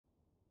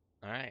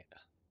Alright.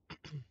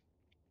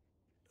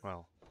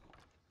 Well.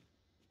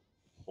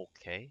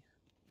 Okay.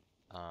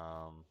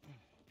 I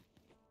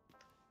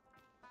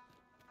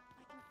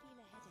can feel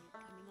a headache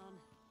coming on.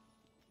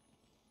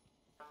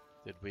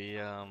 Did we,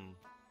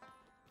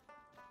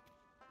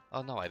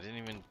 Oh no, I didn't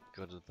even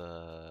go to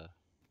the...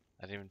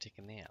 I didn't even take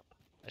a nap.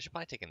 I should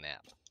probably take a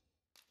nap. You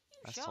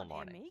That's till shan't hear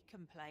morning. me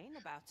complain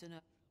about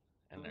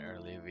An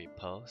early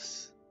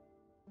repose.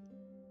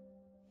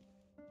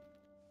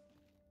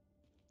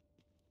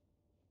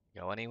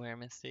 Go anywhere,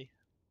 Misty?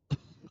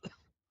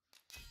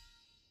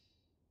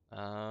 It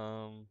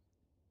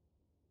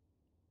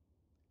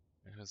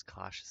was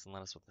cautious and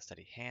led us with a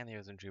steady hand. He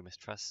was and drew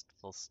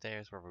mistrustful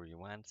stares wherever we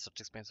went. Such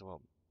expense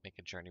will make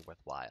a journey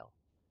worthwhile.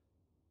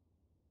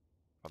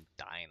 From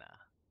Dinah.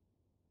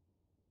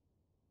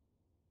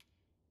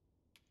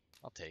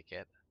 I'll take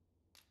it.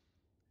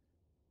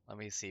 Let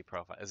me see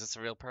profile. Is this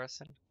a real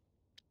person?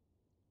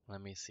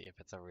 Let me see if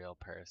it's a real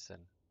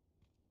person.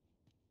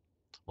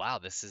 Wow,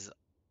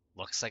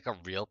 looks like a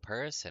real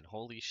person.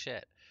 Holy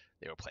shit.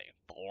 They were playing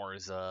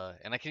Forza,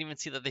 and I can even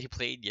see that they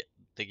played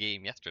the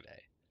game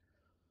yesterday.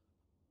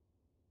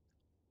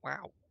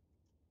 Wow.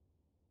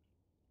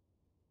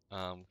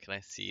 Can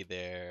I see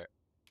their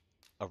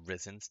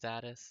Arisen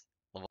status?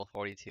 Level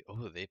 42.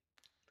 Oh,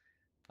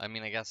 I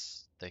mean, I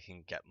guess they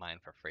can get mine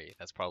for free.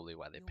 That's probably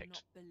why they You'll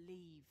picked not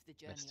believe the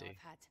journey Misty. I've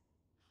had.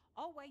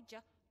 I'll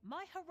wager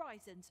my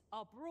horizons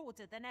are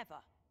broader than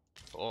ever.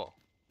 Cool.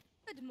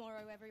 Good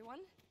morrow, everyone.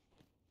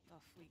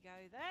 Off we go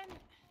then.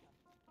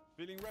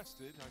 Feeling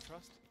rested, I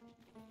trust?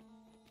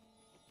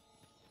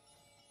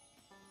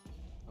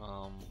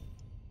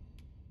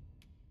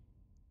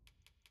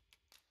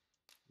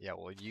 Yeah,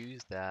 we'll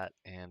use that,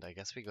 and I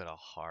guess we go to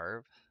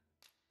Harv.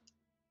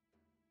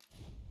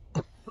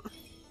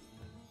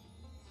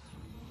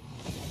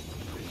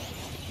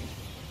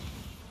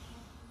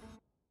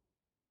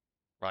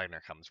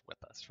 Ragnar comes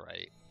with us,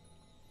 right?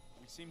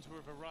 We seem to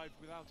have arrived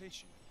without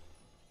issue.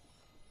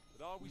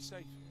 But are we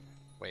safe here?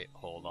 Wait,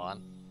 hold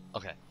on.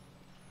 Okay.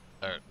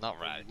 Not Well, you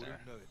Ragnar.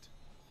 wouldn't know it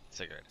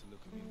Sigurd. to look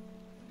at you.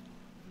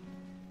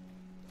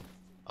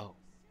 Oh.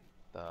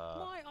 The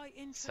Why I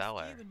interest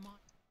cellar. you in my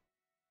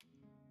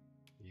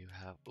You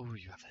have... Ooh,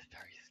 you have a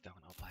fairy stone.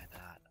 I'll buy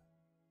that.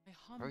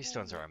 humble Fairy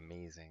stones are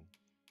amazing.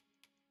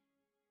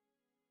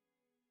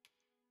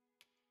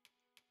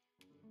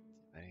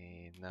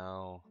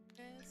 No.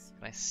 wares.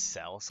 Can I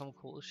sell some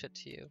cool shit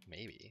to you?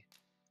 Maybe.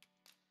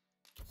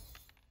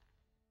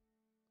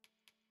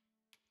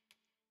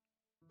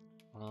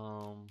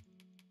 Sell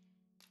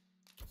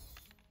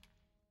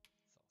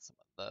some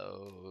of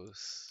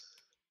those.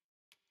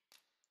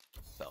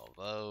 Sell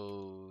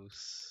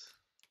those.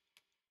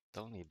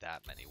 Don't need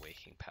that many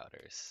waking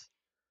powders.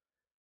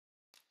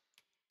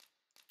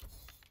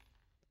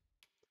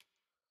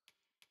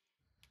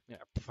 Yeah,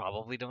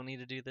 probably don't need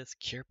to do this.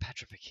 Cure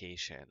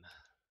petrification.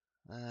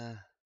 Miracle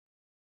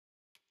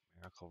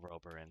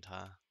Roborant,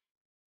 huh?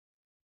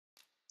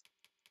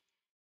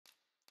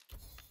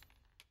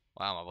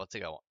 Wow, I'm about to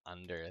go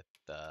under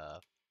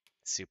the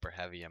super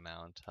heavy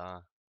amount,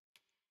 huh?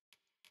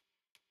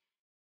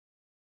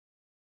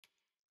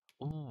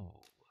 Ooh.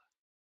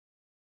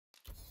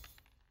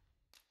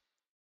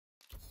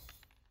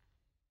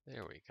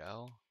 There we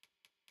go.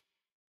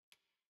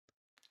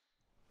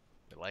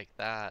 We like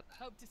that.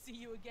 Hope to see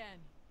you again.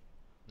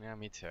 Yeah,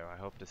 me too. I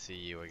hope to see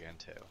you again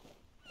too.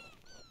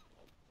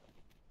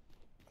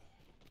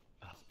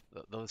 Ugh,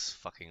 those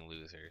fucking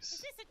losers.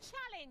 Is this a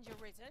challenge,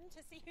 Arisen,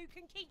 to see who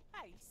can keep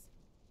pace?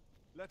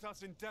 Let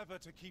us endeavour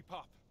to keep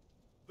up,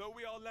 though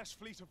we are less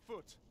fleet of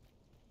foot.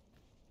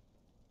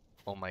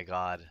 Oh my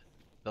god.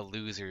 The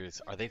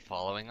losers. Are they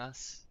following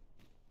us?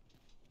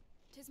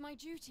 'Tis my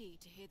duty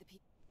to hear the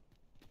people.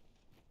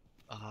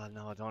 Oh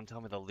no, don't tell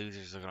me the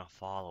losers are gonna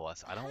follow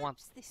us. I don't want...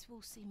 Perhaps this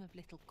will seem of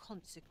little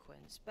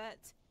consequence,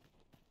 but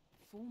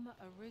former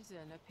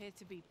Arisen appear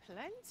to be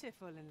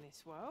plentiful in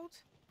this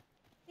world.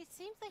 It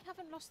seems they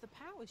haven't lost the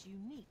powers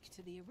unique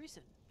to the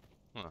Arisen.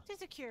 Huh. It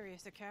is a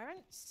curious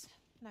occurrence.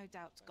 No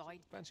doubt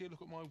guide. Fancy a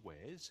look at my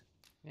wares?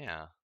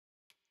 Yeah.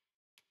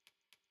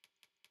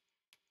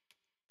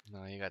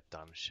 No, you got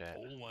dumb shit.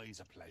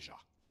 Always a pleasure.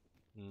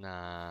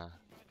 Nah.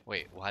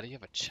 Wait, why do you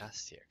have a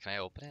chest here? Can I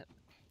open it?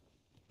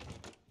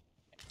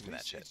 Give me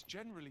that This shit. is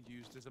generally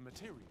used as a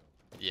material.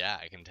 Yeah,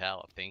 I can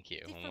tell. Thank you.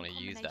 I'm Different gonna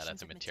use that as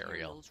combinations a of material.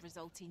 materials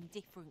result in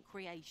different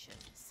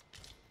creations.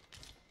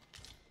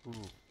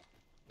 Ooh.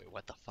 Wait,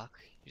 what the fuck?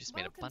 You just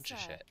made a Welcome, bunch of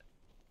sir. shit.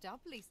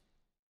 Doubly.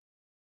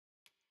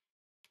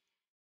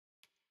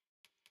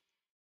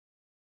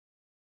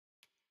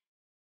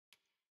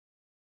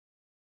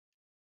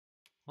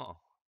 Huh.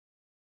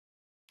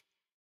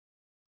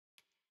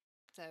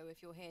 So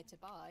if you're here to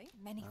buy,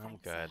 Many I'm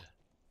thanks. good.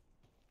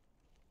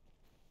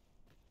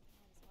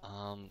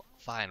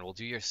 Fine, we'll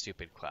do your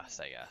stupid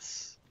quest, I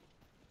guess.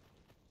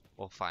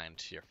 We'll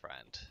find your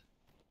friend.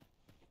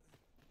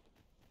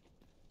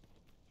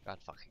 God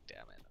fucking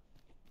damn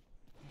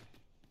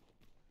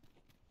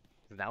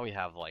it. Now we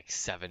have like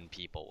 7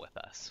 people with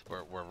us.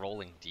 We're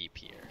rolling deep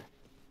here.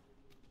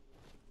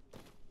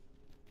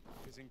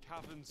 is in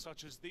caverns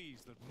such as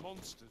these that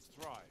monsters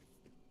thrive.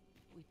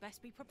 We'd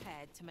best be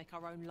prepared to make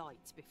our own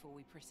lights before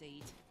we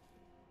proceed.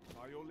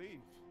 By your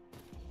leave.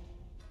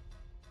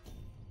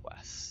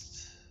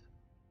 West.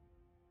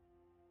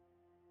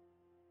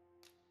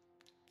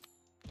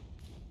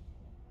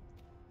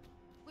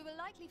 We will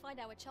likely find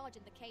our charge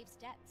in the cave's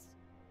depths.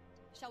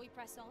 Shall we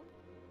press on?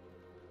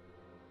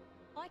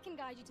 I can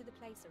guide you to the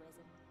place,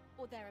 Arisen,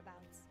 or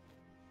thereabouts.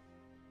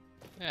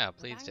 Yeah, The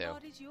please do.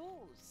 vanguard is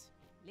yours.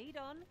 Lead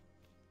on.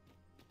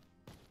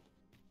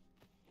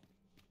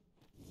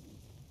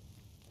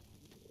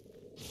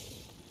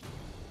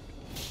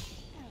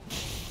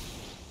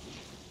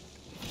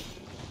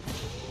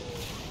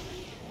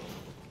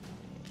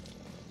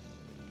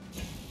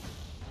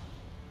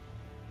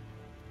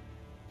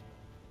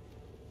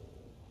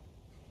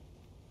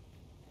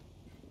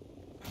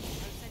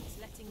 No sense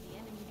letting the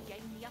enemy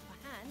gain the upper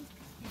hand.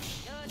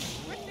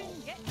 Just gripping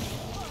gets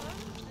the worm,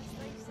 as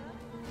they say.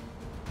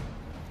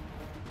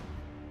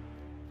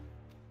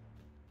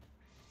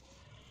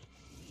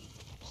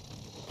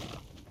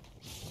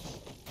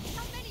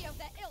 How many of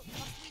their ilk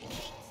must we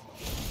defeat?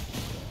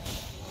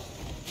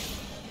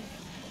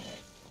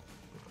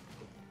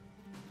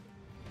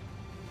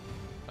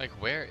 Like,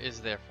 where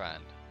is their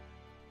friend?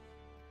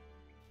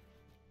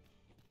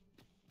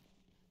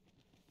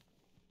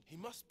 He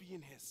must be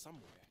in here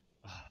somewhere.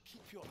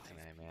 Keep your eyes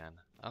Today, man.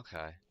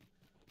 Okay.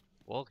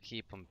 We'll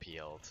keep them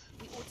peeled.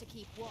 We ought to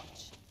keep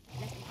watch.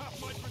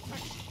 Have my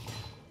protection!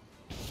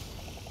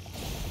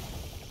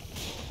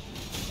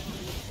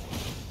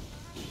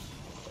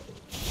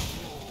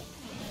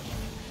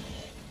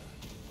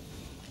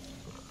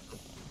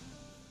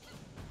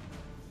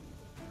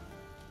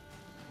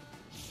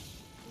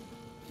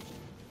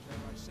 Dare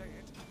I say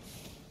it?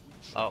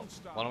 We Oh,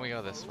 trounced why don't we go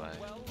our this foe way?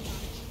 well and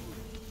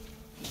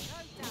No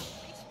doubt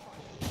this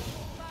fight will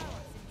spur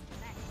us into the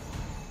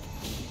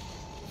next.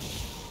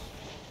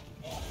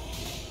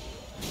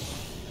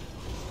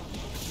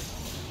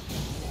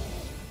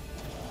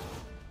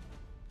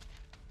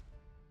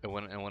 It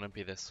wouldn't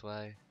be this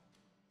way?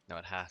 No,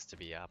 it has to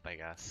be up, I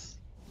guess.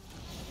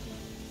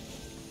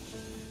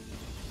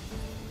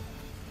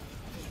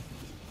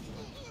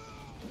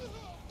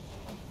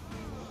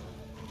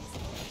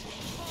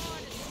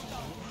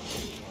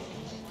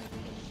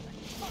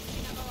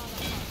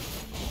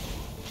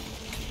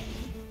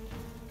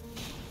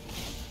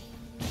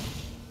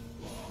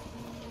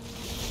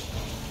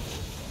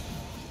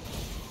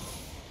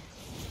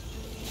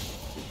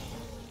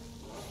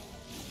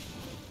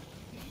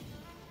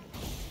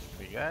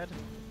 We good?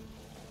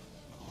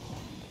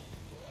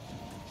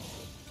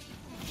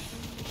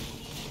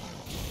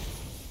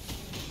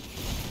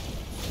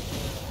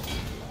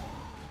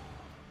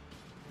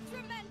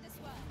 Tremendous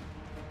work!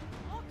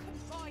 Our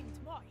combined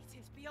might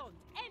is beyond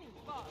any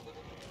foe.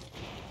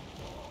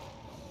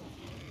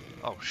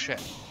 Oh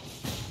shit.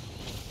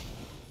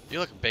 You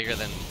look bigger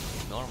than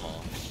normal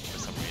for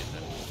some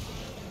reason.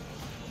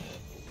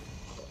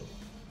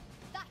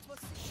 That was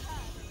superb!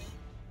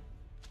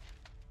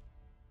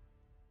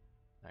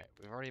 Alright,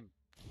 we've already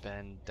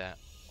been down.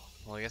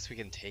 Well, I guess we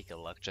can take a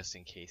look just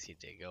in case he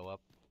did go up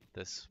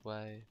this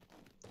way.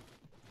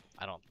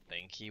 I don't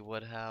think he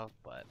would have,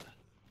 but.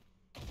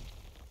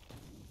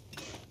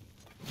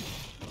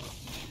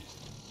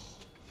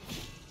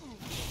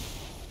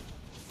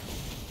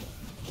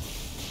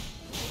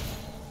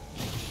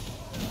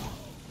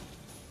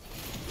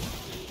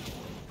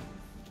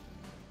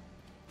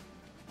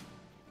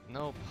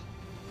 Nope.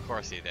 Of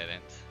course he didn't.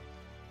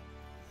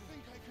 I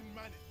think I can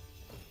manage.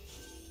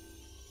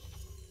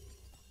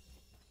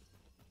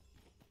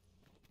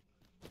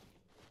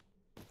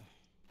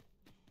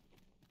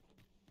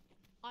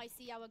 I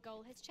see our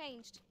goal has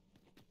changed.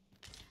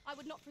 I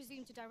would not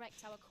presume to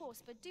direct our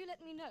course, but do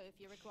let me know if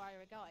you require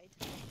a guide.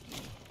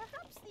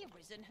 Perhaps the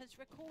Arisen has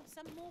recalled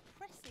some more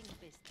pressing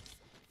business.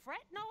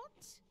 Fret not.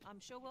 I'm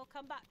sure we'll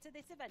come back to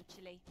this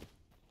eventually.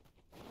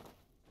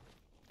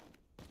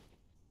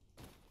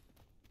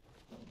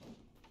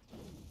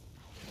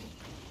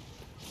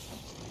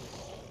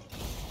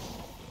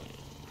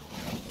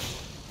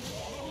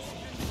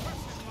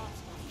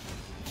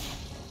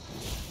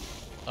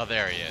 Oh,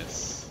 there he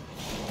is.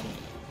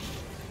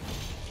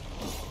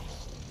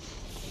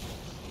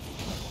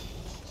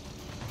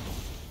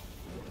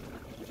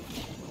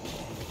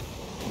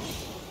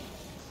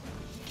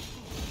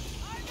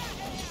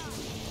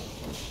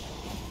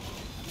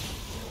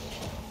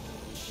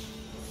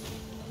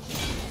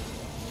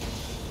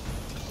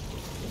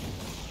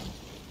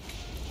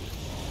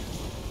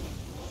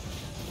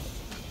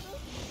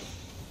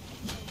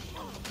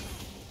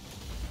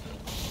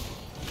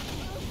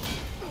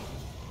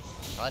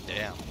 God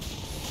damn.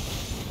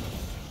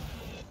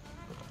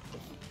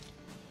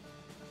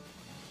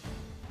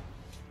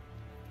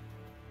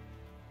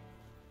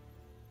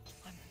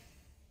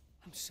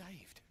 I'm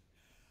saved.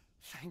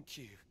 Thank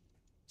you.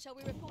 Shall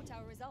we report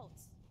our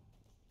results?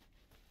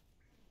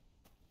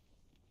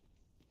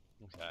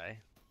 Okay.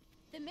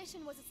 The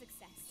mission was a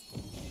success.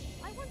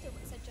 I wonder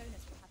what Sir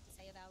Jonas will have to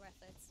say of our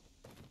efforts.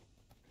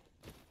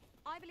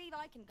 I believe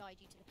I can guide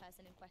you to the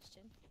person in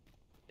question.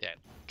 Yeah,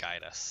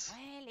 guide us.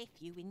 Well, if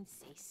you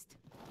insist.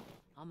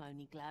 I'm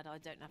only glad I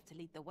don't have to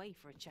lead the way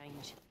for a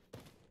change.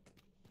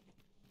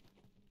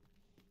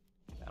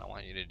 I don't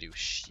want you to do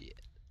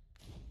shit.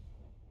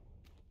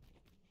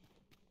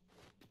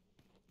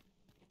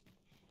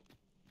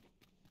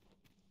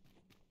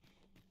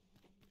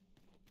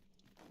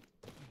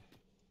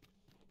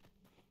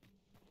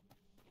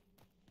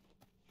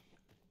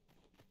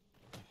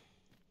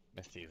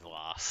 Misty's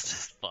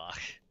lost. Fuck.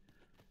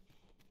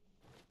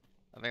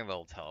 I think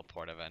they'll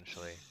teleport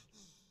eventually.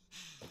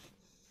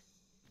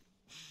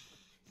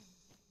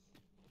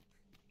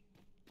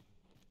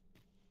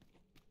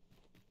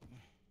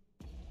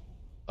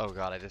 Oh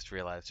god, I just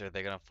realized. Are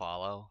they gonna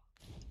follow?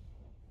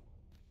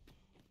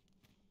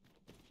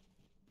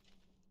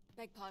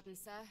 Beg pardon,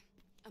 sir.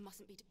 I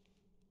mustn't be.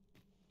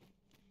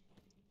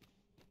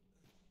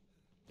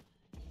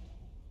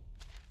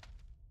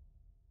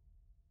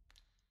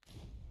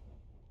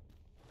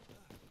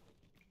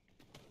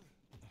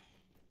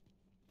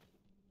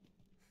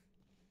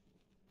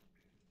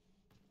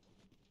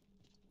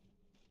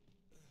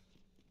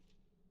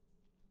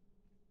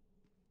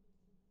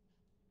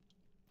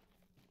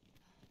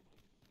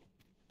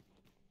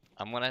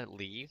 I'm gonna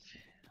leave.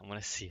 I'm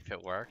gonna see if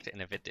it worked,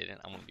 and if it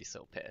didn't, I'm gonna be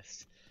so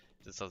pissed.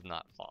 This does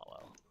not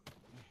follow.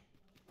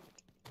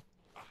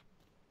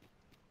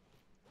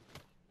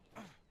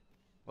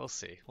 We'll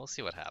see. We'll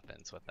see what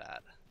happens with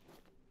that.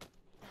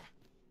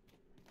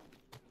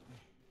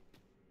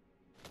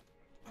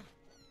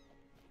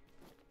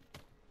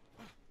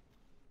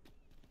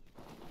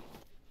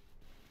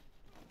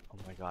 Oh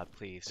my god,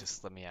 please,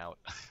 just let me out.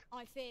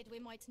 I feared we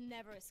might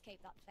never escape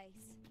that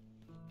place.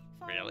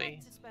 If I Really?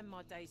 meant to spend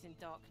my days in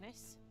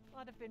darkness,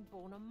 I'd have been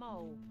born a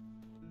mole.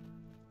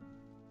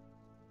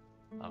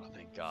 Oh,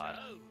 thank god.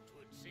 So,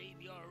 'twould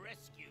seem your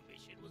rescue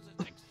mission was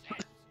a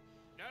success.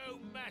 No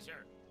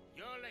matter.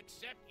 You'll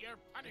accept your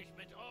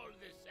punishment all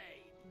the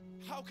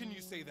same. How can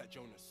you say that,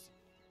 Jonas?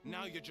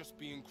 Now you're just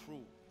being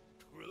cruel.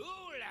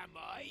 Cruel, am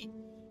I?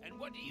 And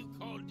what do you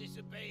call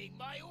disobeying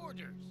my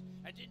orders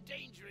and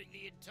endangering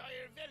the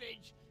entire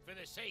village for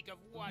the sake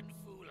of one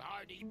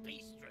foolhardy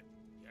peastron?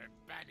 You're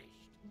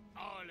banished,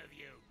 all of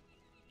you.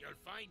 You'll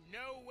find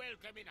no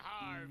welcome in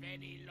Harv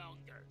any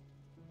longer.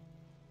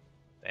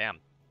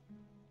 Damn.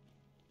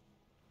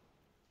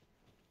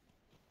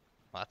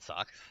 That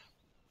sucks.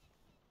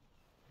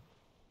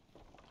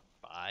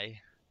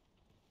 Bye.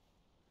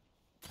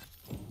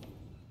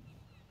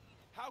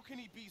 How can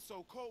he be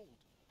so cold?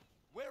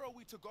 Where are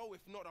we to go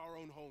if not our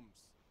own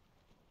homes?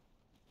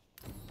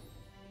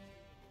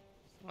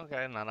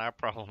 Okay, not our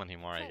problem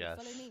anymore, I So, guess.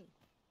 follow me.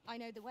 I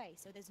know the way,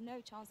 so there's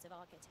no chance of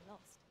our getting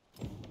lost.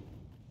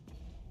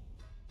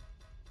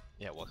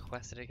 Yeah, what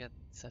quest did it get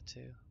set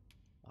to?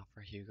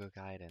 Offer Hugo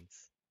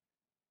guidance.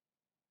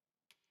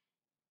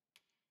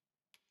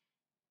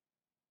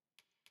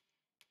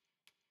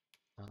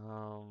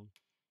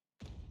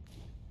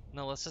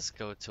 No, let's just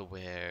go to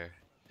where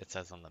it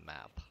says on the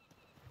map.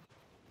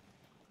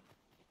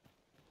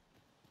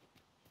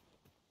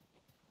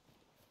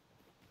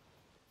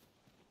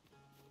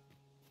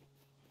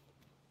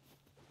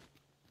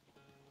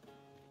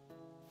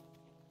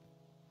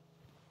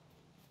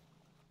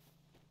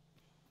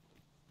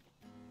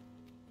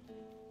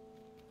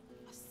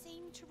 I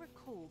seem to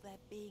recall there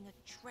being a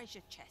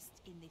treasure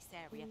chest in this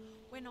area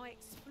when I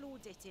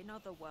explored it in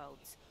other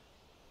worlds.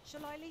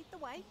 Shall I lead the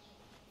way?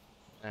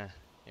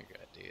 You're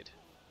good, dude.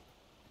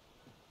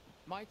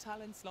 My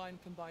talents lie in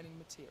combining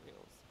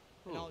materials,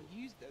 and Ooh. I'll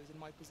use those in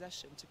my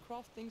possession to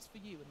craft things for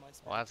you in my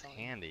spare Well, that's time.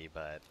 handy,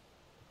 but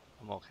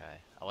I'm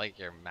okay. I like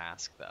your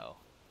mask, though.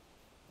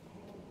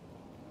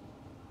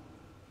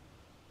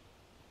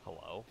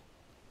 Hello?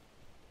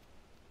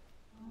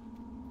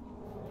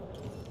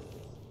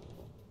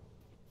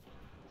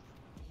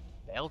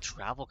 Veiled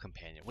travel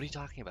companion. What are you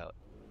talking about?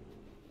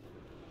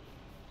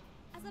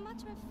 As a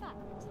matter of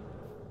fact,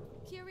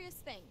 curious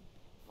thing.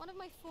 One of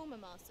my former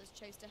masters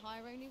chose to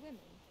hire only women.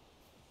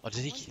 Oh,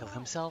 did he Wonder kill why.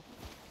 himself?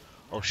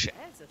 Oh shit.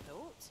 There's a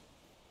thought.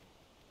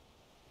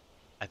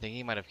 I think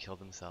he might have killed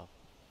himself.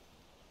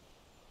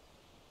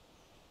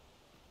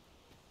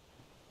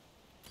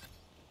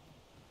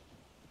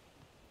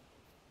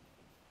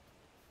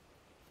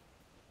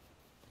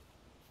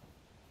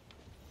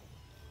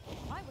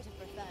 I would have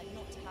preferred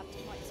not to have to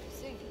fight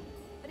so soon,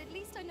 but at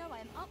least I know I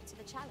am up to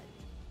the challenge.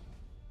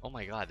 Oh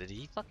my god, did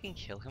he fucking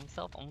kill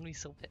himself? I'm gonna be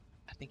so pissed.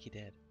 I think he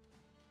did.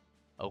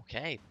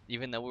 Okay,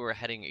 even though we were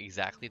heading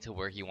exactly to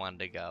where he wanted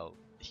to go,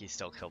 he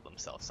still killed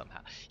himself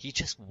somehow. He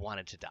just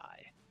wanted to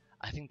die.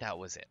 I think that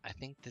was it. I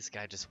think this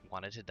guy just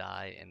wanted to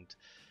die, and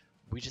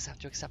we just have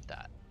to accept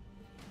that.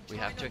 We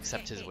Try have to not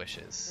accept get his hit,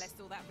 wishes. Lest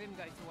all that vim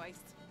go to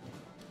waste.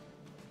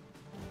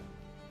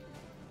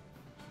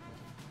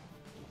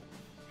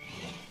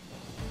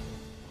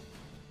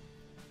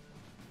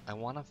 I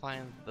want to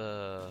find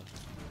the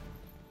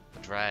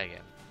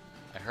dragon.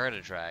 I heard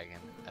a dragon.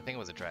 I think it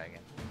was a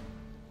dragon.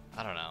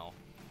 I don't know.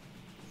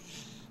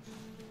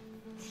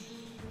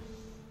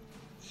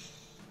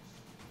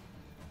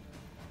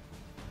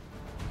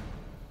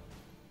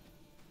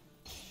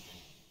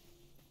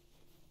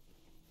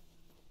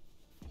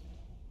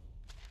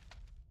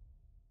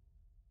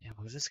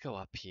 We'll just go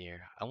up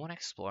here. I want to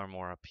explore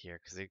more up here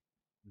because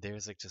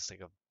there's like just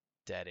like a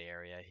dead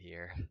area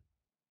here.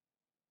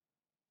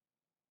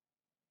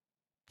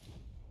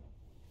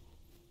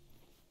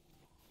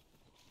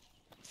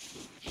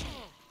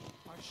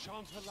 I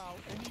shan't allow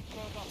any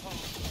further harm.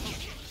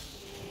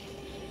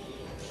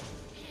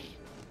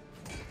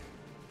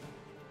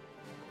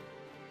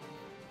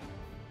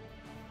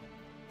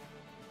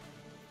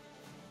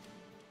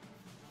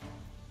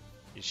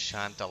 You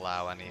shan't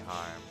allow any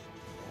harm.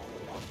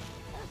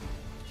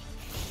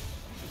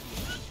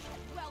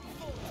 Well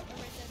fought,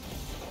 Arisen.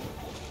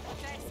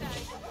 Dare say,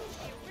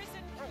 the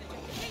Arisen could have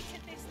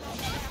defeated this lot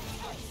without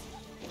us.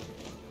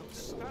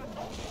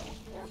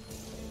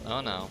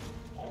 Oh no.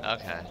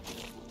 Okay.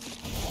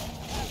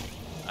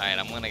 Alright,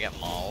 I'm gonna get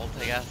mauled,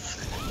 I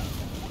guess.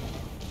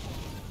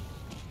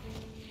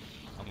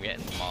 I'm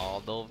getting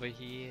mauled over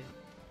here.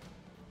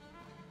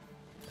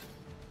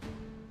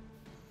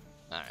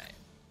 Alright.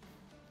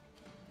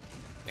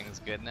 Things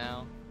good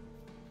now?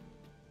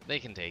 They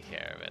can take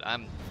care of it.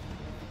 I'm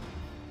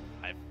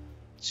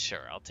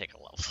sure I'll take a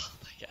level,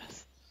 I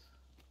guess.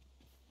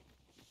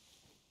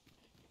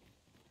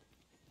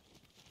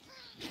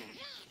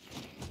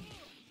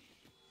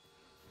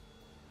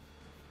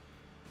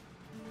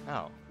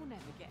 Oh. We'll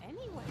never get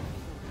anywhere with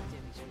all we do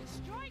is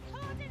risk. Strike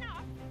hard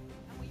enough,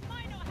 and we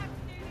might not have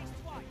to do this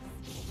twice.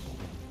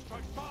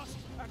 Strike fast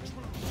and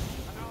true,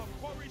 and our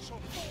quarry shall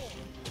fall.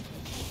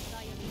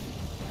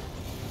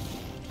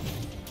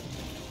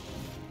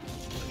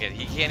 Look at,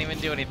 he can't even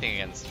do anything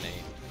against me.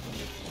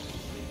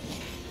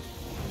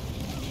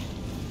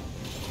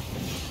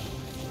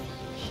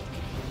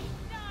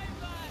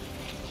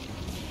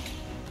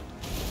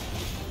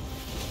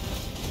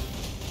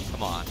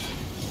 Come on,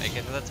 make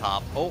it to the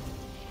top. Oh,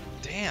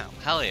 damn,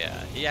 hell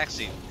yeah. He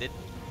actually did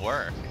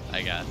work,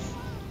 I guess.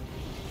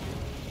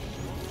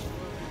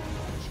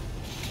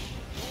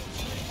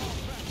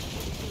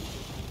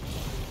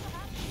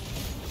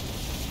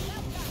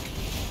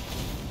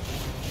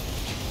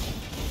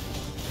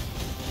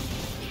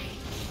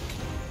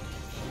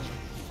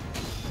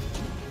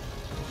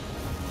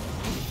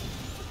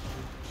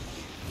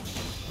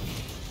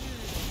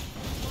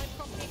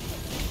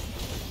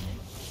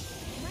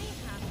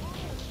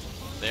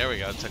 There we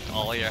go, took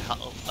all your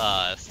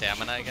health,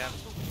 stamina again.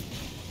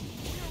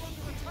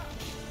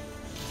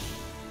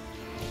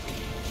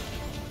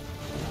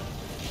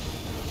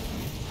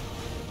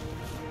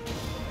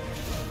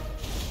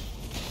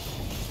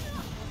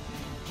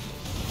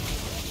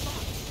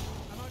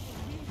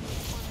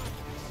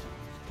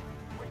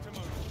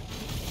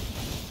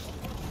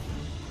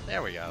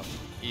 There we go.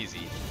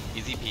 Easy.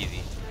 Easy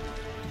peasy.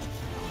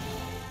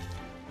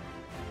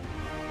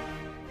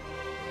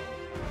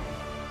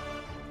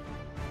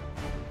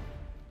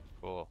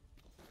 Cool.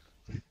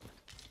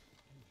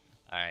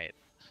 Alright.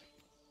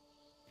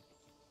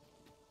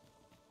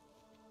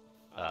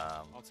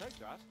 I'll take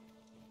that.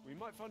 We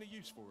might find a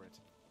use for it.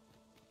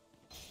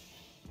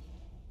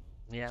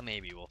 Yeah,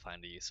 maybe we'll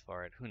find a use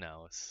for it. Who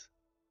knows?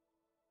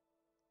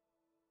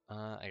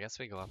 I guess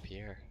we go up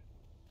here.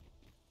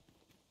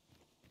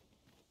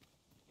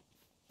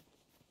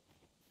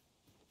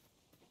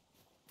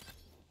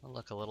 Oh,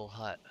 look, a little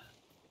hut.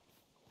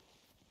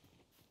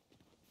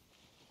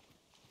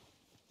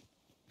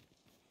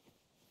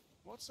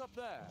 What's up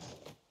there?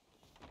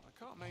 I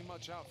can't make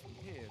much out from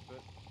here, but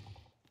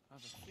I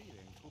have a feeling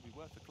it will be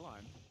worth the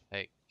climb.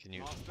 Hey, can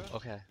you? Master,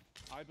 Okay.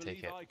 I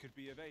believe it. I could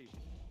be of aid.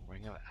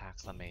 Ring of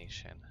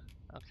Acclamation.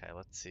 Okay,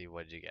 let's see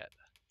what you get.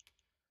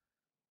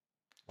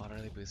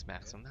 Moderately boost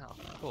maximum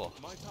health. Cool.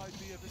 Might I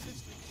be of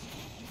assistance?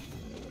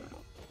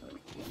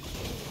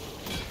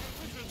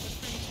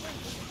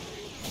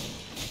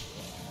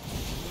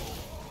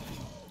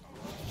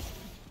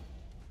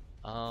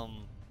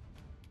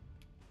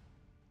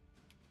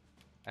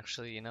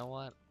 Actually, you know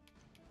what?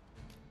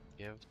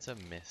 Give to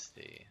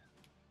Misty.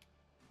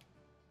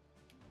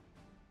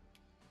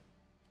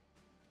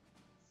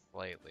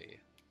 Slightly.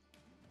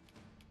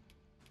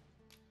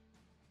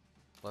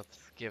 Let's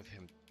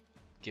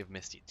give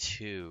Misty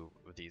 2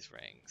 of these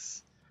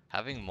rings.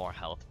 Having more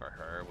health for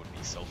her would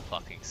be so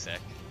fucking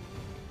sick.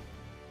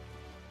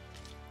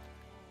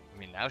 I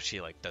mean, now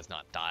she like does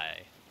not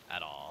die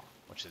at all,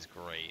 which is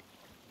great.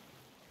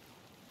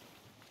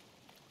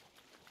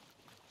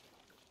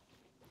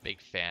 Big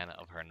fan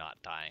of her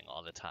not dying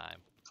all the time.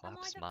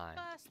 Collapse Am I mine.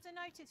 the first to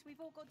notice we've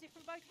all got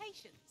different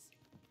vocations?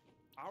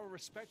 Our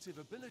respective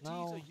abilities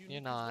No, are unique you're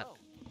as not. well.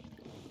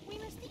 We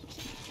must each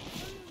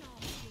own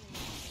our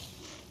skills.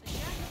 The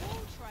jack of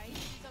all trades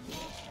is a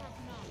master of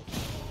none.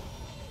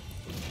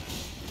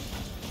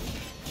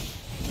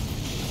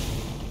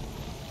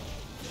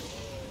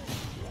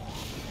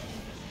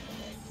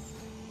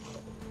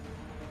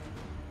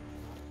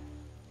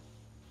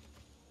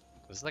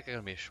 Is this like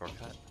gonna be a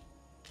shortcut?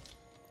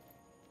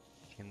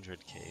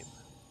 Kindred Cape.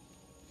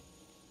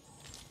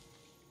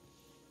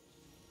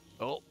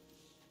 Oh!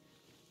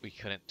 We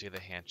couldn't do the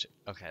handshake.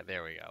 Okay,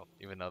 there we go.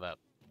 Even though that,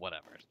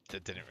 whatever.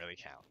 That didn't really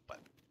count,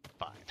 but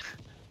fine.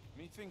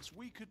 Methinks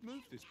we could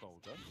move this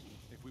boulder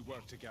if we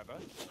work together.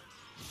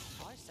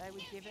 I say we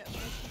give it a push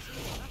and see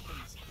what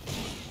happens.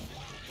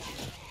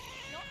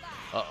 Not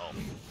that. Uh-oh.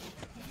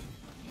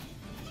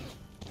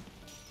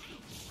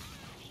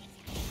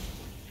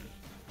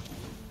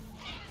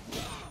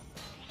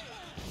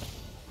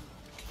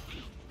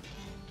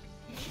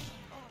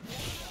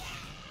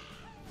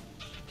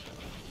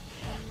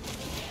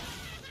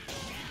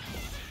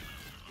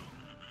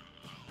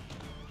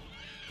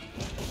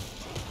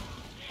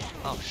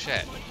 Oh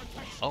shit.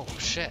 Oh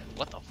shit,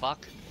 what the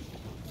fuck?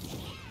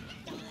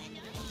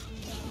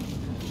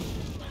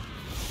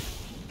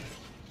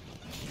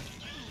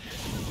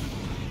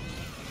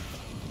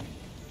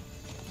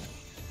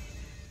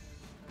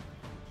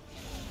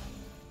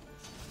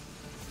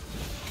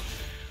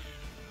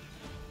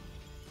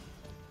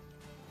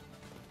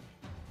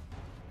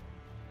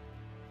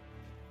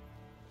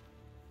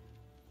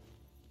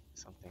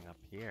 Something up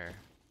here.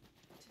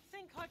 To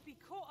think I'd be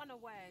caught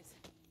unawares.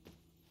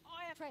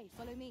 I have... Pray,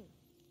 follow me.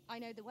 I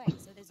know the way,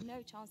 so there's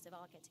no chance of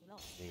our getting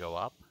lost. You go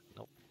up?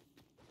 Nope.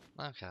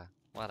 Okay,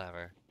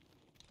 whatever.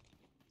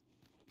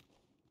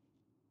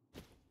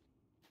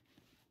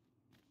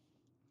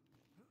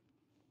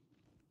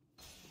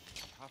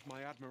 Have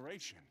my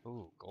admiration.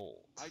 Ooh,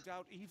 gold. I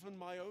doubt even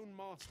my own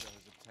master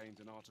has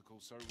obtained an article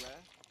so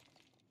rare.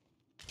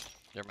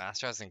 Your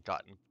master hasn't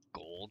gotten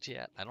gold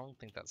yet? I don't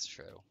think that's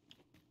true.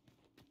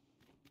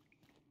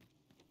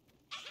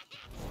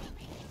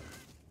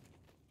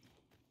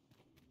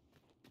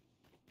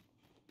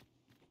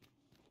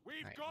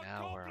 We've Right, got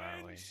now where are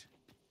we? goblins!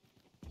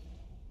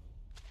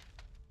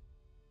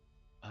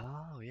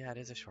 Oh, yeah, it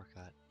is a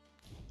shortcut.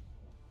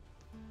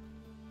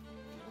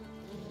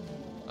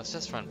 Let's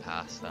just run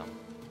past them.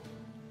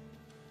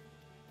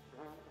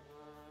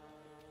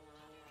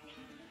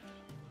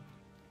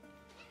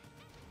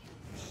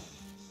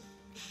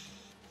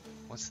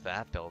 What's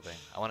that building?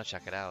 I want to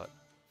check it out.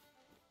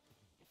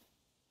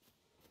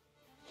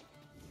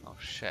 Oh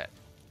shit.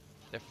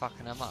 They're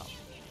fucking him up.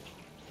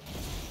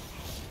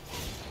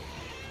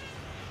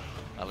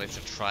 At least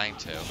they're trying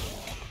to.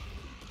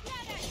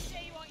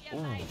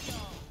 Ooh.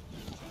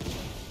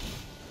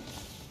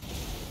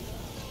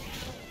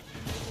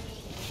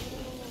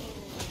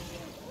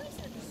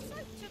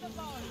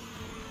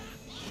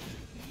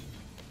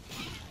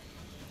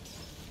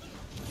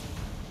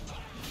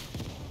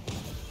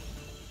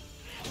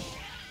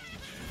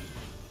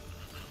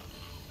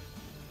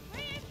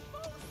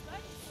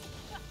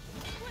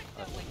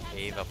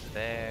 Cave up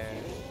there.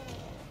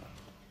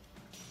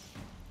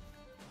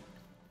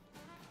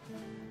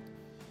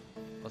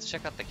 Let's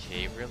check out the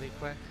cave really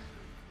quick.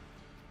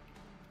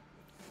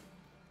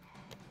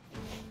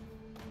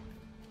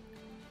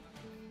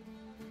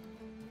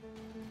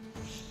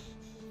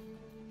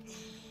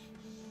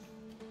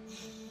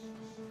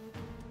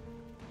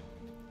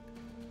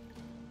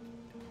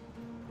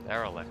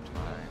 Derelict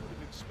mine. I would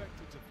have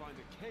expected to find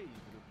a cave in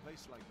a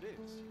place like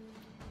this.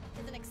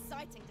 It's an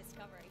exciting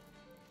discovery,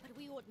 but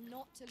we ought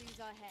not to lose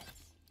our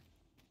heads.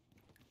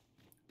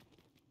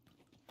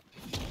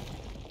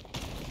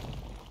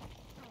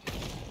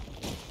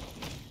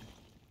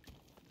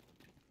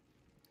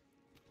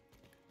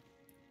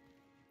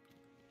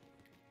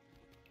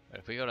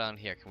 If we go down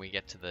here, can we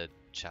get to the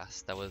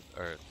chest that was,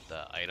 or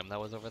the item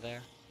that was over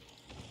there?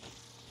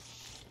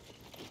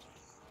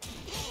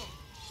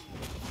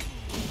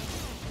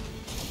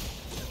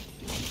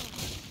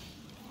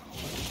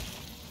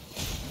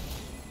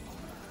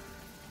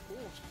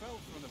 Fort fell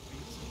from the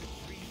beast and it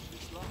breathed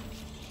its last.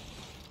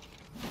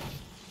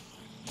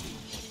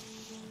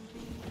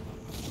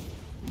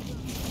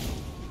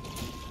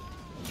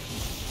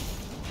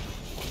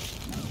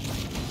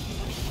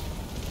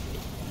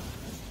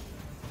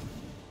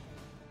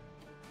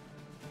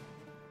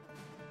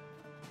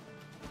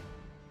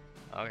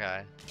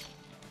 Okay.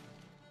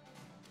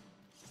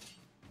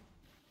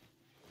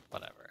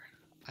 Whatever.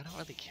 I don't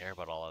really care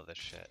about all of this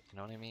shit, you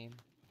know what I mean?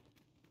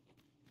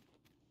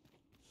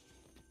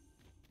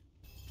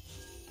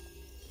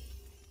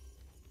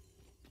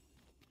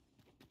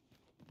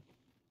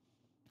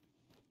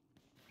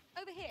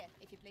 Over here,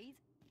 if you please.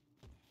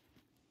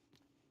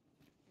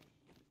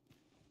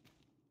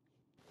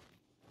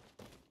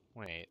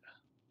 Wait.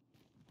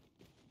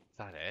 Is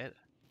that it?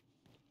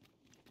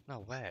 No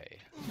way.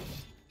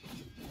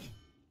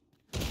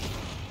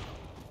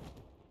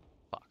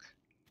 Fuck.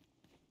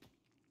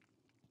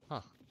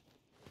 Huh.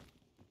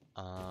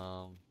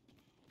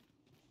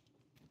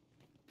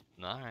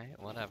 Alright,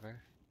 whatever.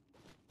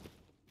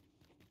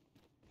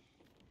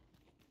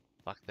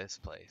 Fuck this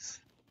place.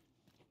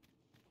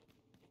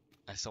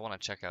 I still want to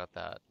check out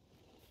that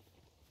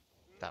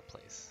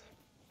place.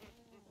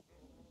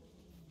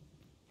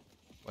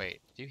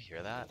 Wait, do you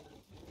hear that?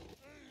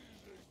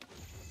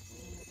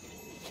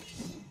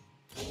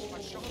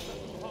 I shot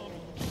that palm.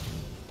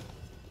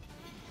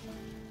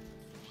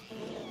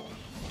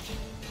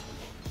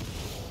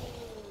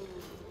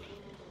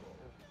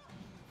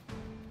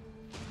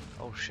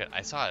 Oh shit,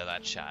 I saw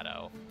that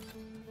shadow.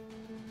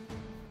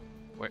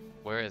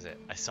 Where is it?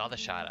 I saw the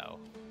shadow.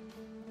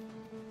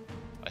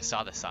 I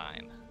saw the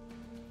sign.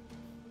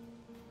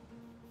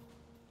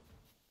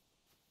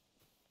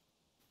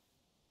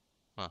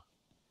 Huh.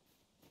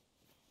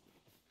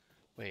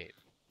 Wait.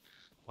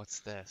 What's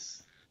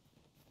this?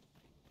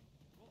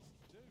 Lots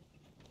to do.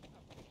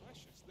 Have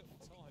precious little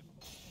time.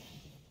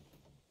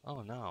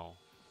 Oh no.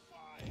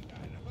 Fine,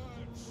 that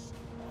hurts.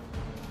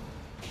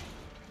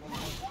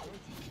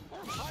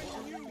 I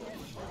knew you would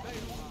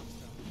prevail,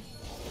 Master.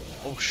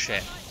 Oh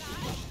shit.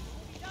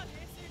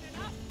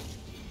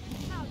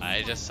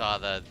 I just saw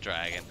the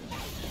dragon.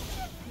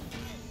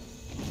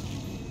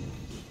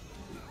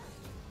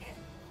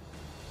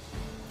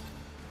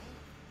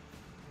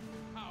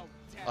 How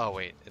dare Oh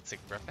wait, it's a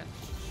griffin?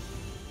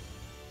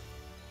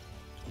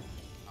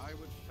 I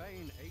would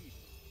fain aid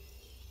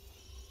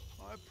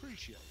you. I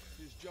appreciate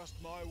it. It's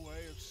just my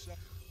way of saying.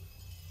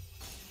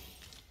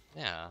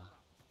 Yeah.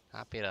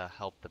 Happy to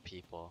help the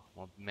people.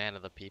 Well, man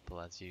of the people,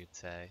 as you'd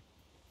say.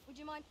 Would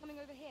you mind coming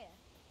over here?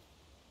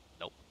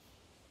 Nope.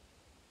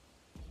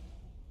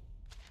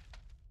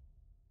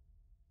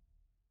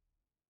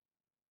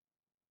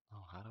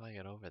 Oh, how do I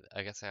get over there?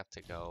 I guess I have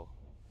to go.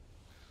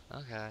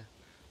 Okay.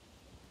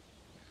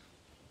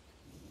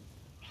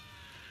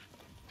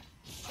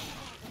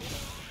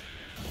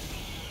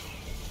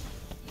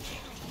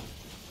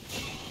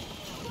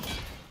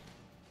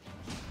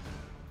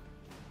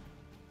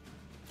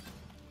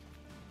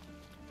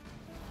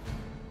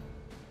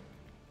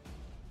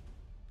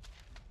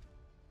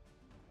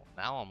 Well,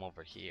 now I'm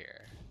over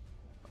here,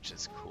 which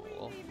is Are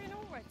cool. we leaving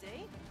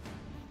already?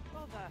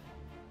 Bother. I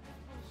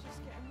was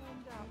just getting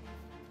warmed up.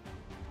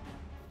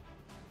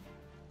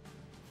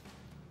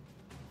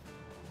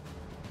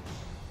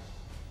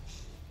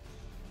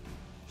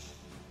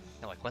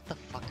 Yeah, like, what the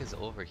fuck is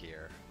over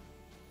here?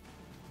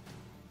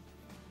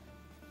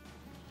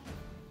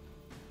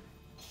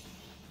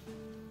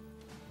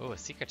 Oh, a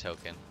secret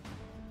token.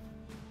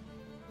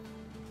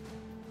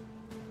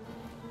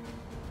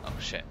 Oh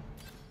shit.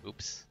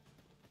 Oops. Is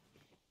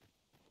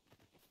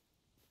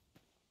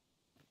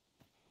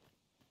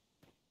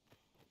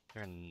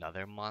there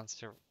another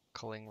monster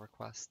culling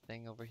request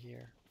thing over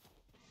here?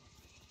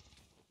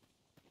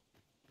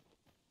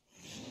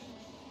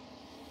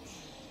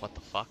 What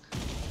the fuck?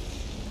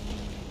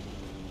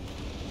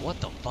 What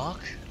the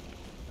fuck?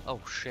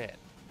 Oh shit.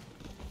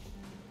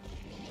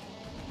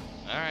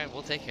 Alright,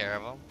 we'll take care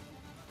of him.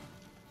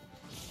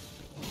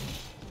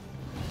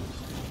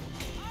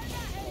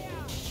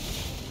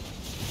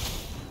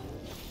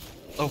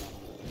 Oh.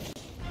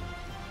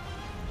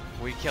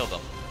 We killed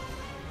him.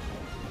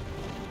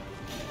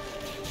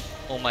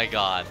 Oh my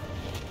god.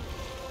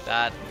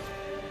 That,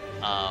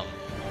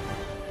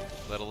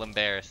 little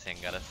embarrassing,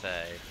 gotta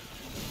say.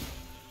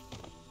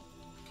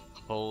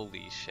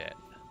 Holy shit.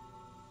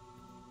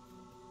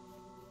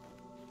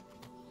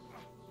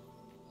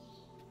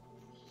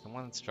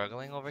 Someone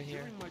struggling over here?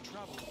 During my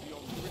travels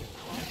beyond the rift,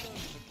 I learned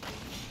of a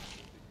dream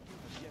that you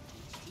have yet to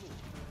explore.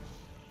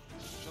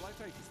 Shall I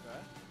take us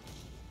there?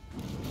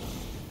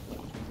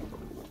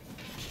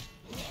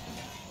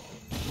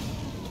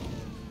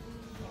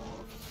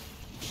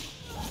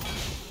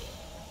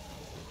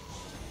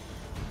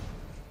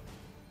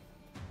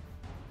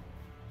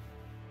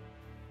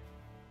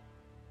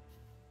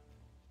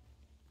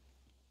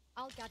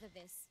 I'll gather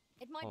this.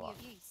 It might Hold be on.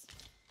 of use.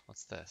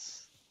 What's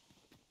this?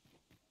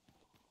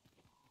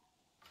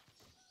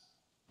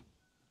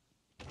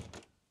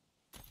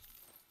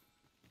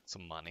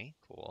 Some money,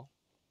 cool.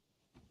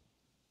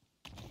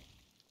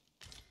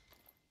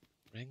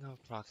 Ring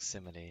of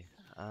proximity.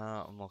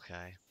 I'm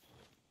okay.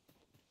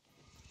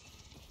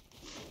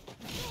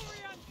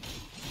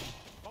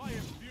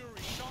 Fire's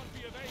fury shan't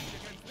be of aid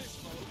against this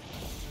foe.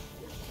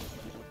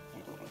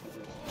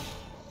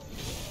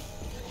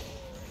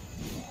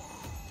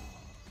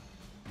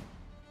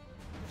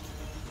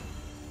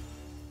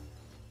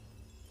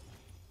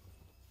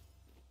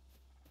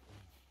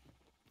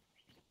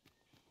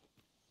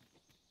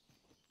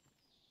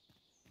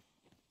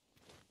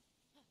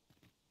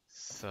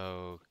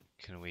 So,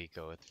 can we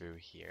go through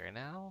here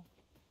now?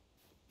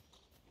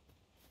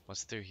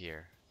 What's through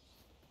here?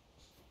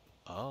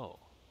 Oh.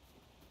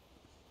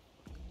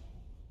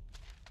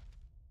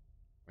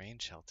 Rain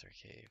shelter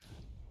cave.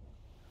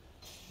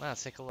 Well,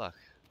 let's take a look.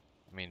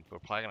 I mean, we're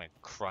probably gonna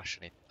crush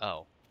anything.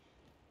 Oh.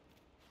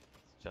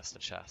 Just a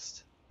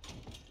chest.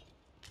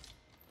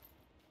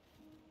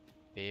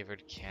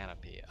 Favored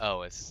canopy.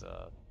 Oh, it's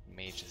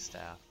mage's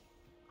staff.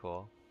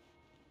 Cool.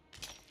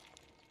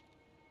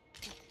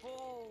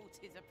 Oh,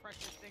 'tis a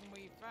precious thing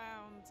we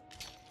found.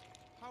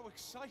 How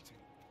exciting!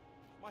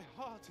 My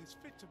heart is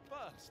fit to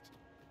burst.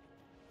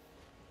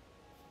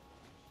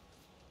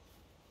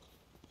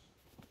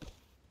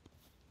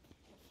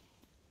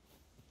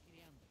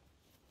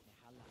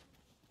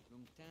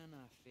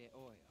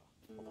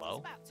 It's Hello?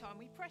 about time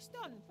we pressed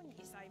on, wouldn't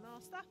you say,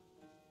 Master?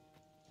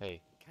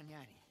 Hey. You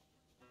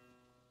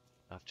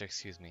have to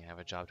excuse me, I have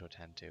a job to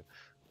attend to.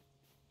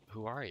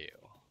 Who are you?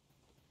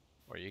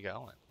 Where are you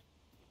going?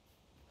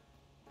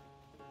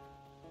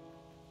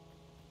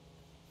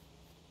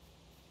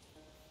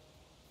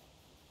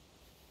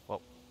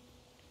 Whoa.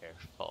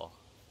 Careful.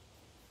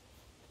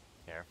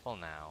 Careful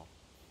now.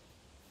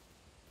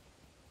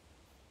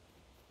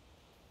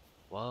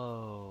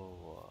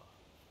 Whoa.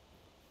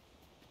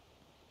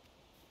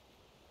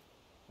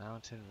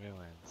 Mountain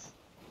ruins.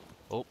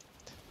 Oh.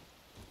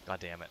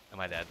 God damn it. Am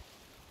I dead?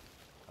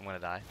 I'm gonna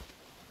die.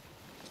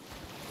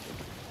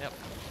 Yep.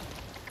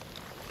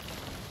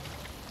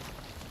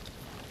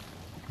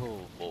 Oh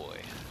boy.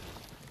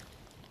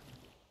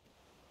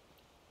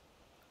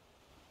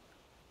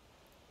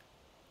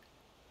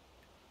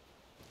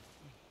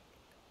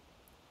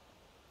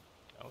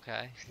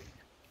 Okay.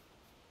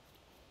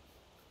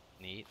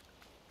 Neat.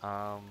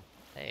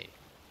 Hey.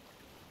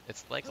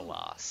 It's like a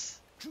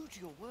loss. True to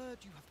your word,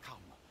 you have come.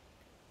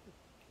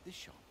 This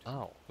shan't do.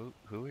 Oh,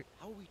 who?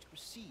 How are we to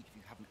proceed if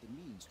you haven't the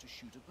means to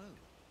shoot a bow?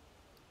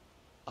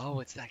 Oh,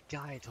 it's that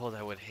guy I told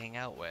I would hang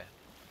out with.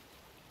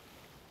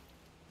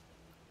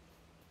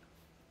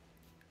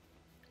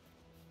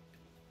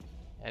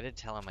 I did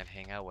tell him I'd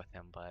hang out with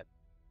him, but...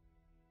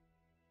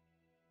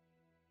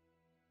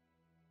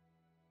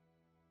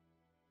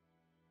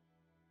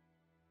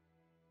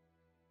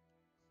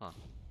 Huh.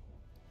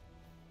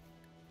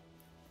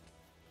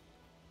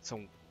 So,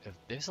 if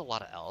there's a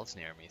lot of elves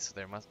near me, so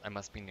I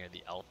must be near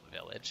the elf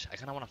village. I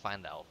kind of want to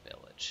find the elf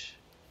village.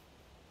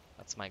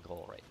 That's my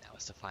goal right now,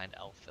 is to find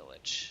elf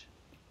village.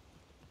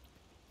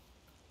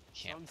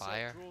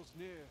 Campfire. Sunset draws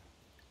near.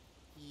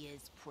 He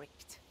is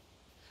pricked.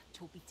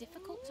 It will be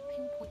difficult to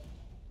pinpoint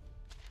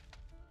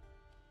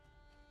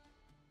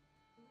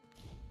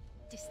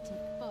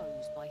distant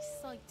foes by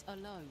sight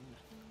alone.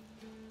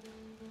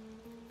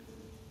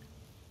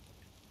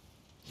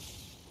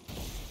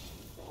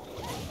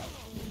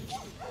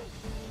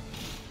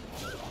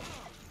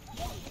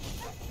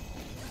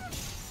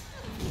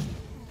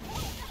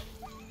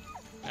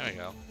 There we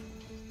go.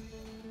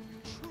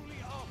 You truly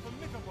are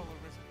formidable,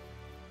 Arisen.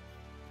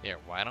 Here,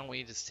 why don't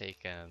we just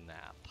take a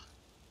nap?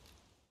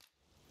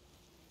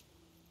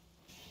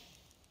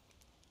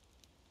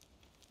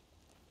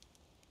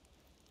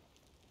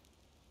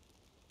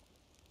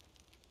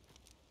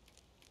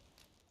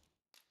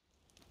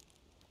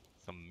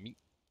 Some meat.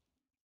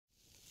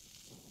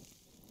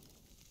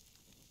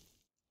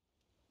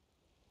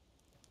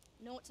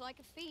 Naught like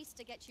a feast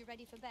to get you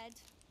ready for bed.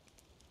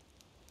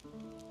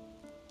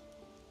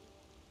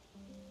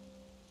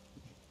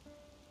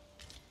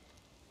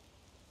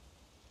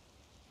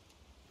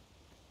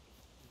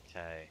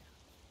 Okay.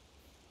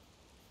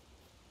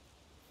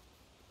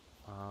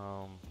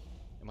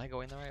 Am I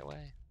going the right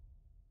way?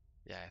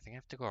 Yeah, I think I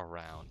have to go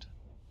around.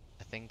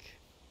 I think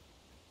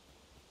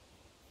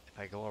if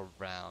I go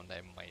around,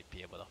 I might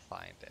be able to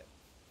find it.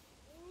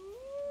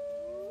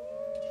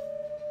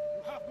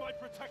 You have my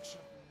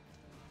protection.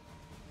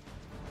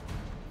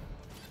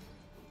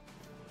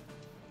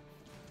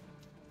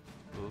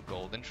 Ooh,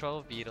 golden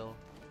trove beetle.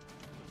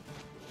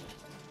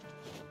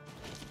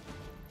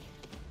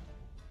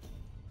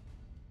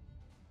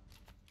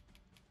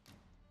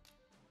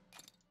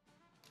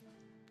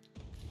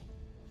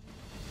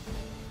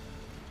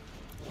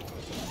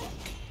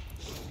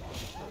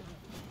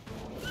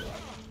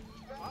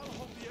 I'll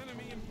hold the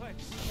enemy in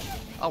place.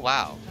 Oh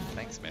wow,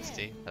 thanks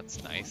Misty,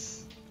 that's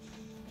nice.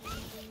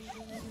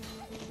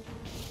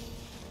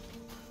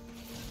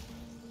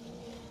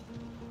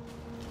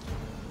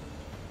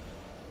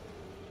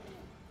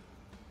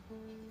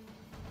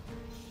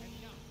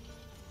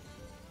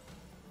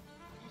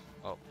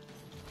 Oh,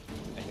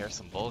 I hear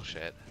some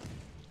bullshit.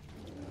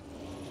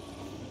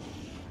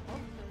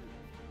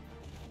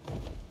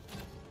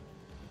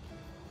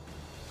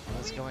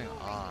 What's going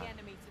on? The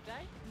enemy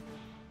today?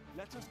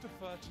 Let us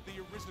defer to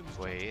the Arisen's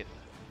Wait.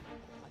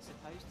 I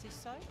suppose 'tis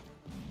so.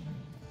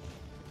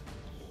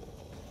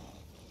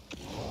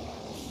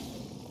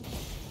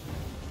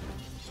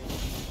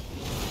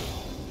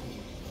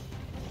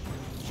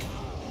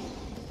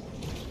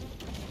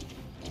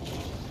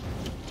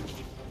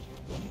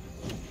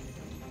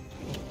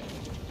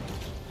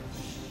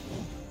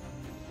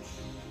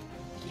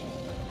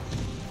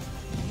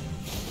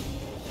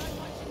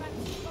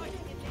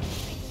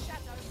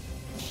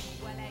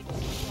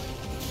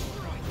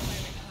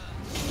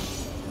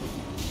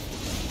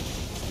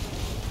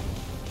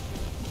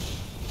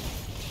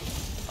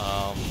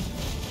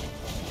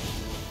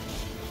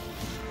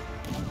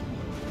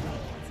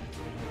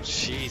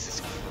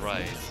 Jesus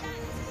Christ.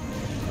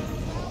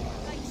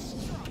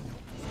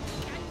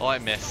 Oh, I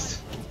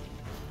missed.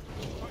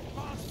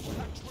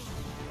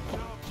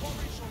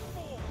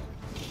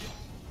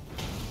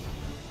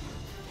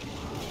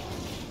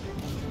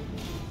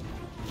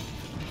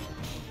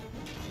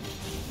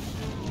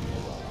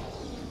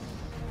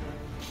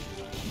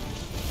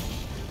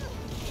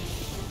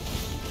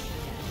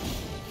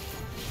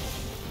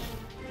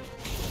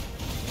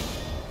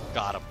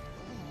 Got him.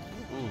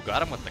 Ooh,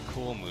 got him with the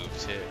cool move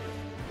too.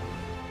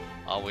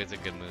 Always a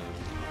good move.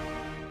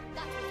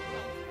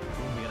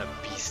 Ooh, we got a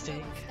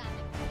beefsteak.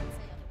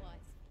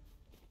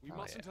 We Oh,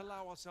 mustn't yeah.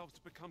 allow ourselves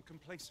to become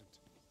complacent.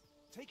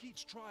 Take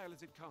each trial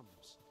as it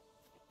comes.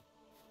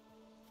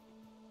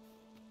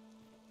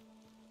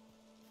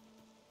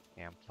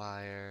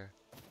 Campfire.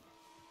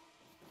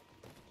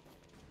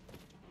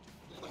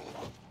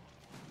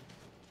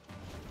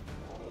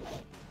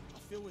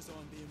 feel as though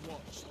I'm being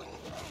watched.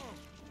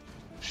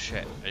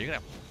 Shit, are you gonna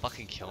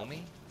fucking kill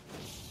me?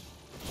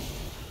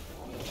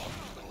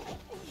 Excellent.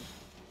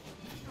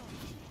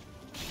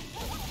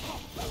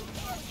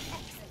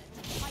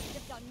 I could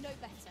have done no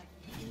better.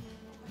 Win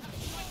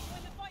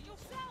the fight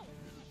yourself.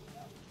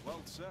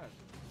 Well said.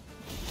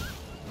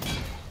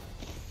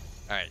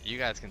 Alright, you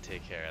guys can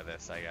take care of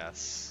this, I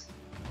guess.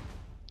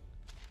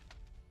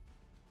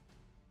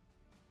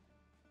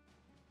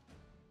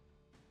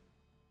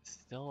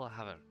 Still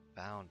haven't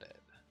found it.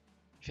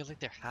 I feel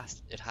like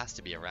it has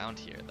to be around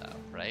here though,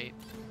 right?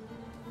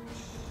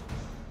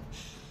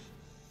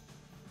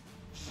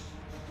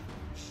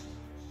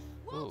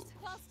 Ooh.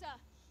 Cluster.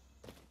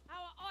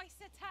 Our ice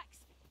attacks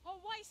are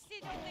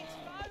wasted on this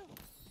foe.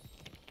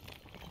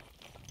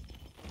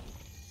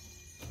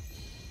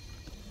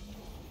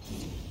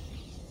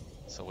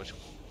 So which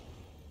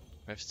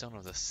Riftstone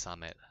of the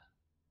Summit.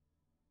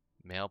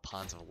 Male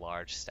pawns of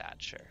large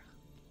stature.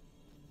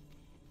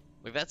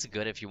 Like that's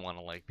good if you want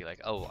to like be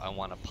like, oh, I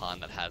want a pawn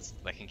that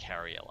can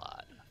carry a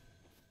lot.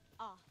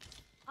 Ah,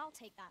 I'll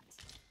take that.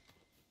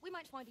 We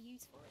might find a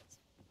use for it.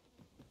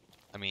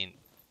 I mean,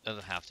 it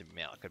doesn't have to be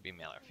male. It could be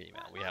male or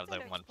female. We have the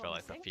one for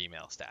like the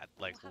female stat,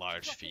 like We'll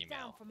have to large drop it down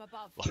female. from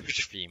above.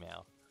 Large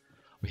female.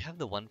 We have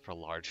the one for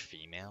large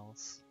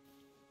females.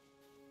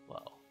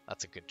 Whoa,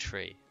 that's a good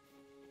tree.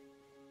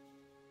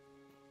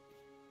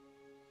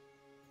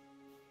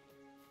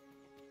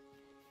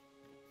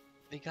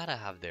 They gotta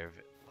have their.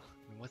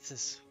 I mean, what's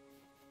this?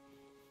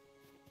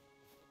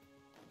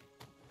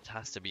 It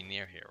has to be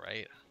near here,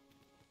 right?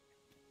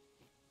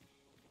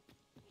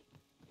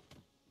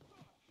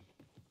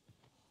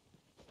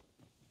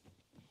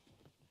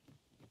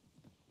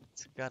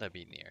 It's gotta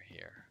be near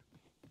here.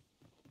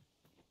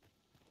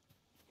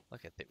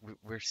 Look at that.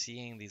 We're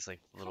seeing these like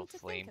little Come to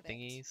flame think of it,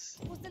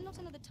 thingies. Was there not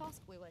another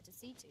task we were to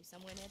see to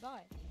somewhere nearby?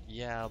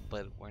 Yeah,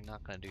 but we're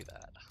not gonna do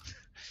that.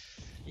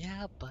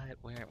 Yeah, but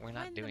we're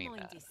not when doing the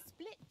mind that. is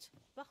split,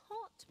 the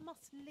heart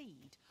must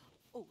lead.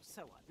 Oh,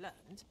 so I've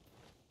learned.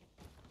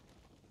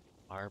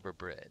 Arbor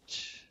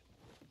Bridge.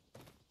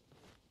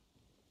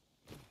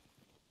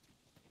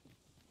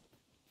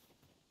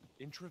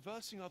 In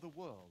traversing other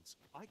worlds,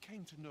 I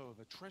came to know of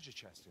a treasure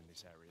chest in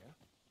this area.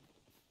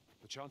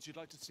 The chance you'd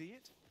like to see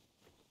it?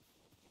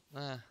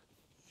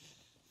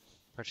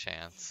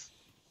 Perchance.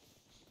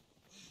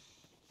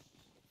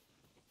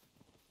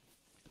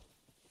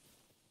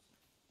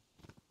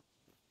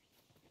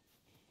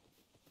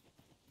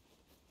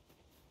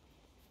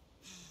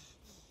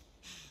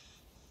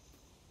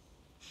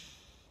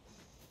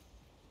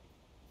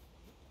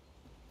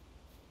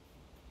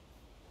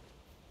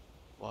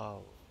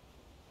 Whoa.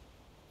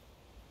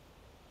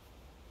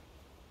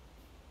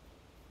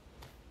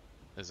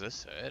 Is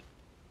this it?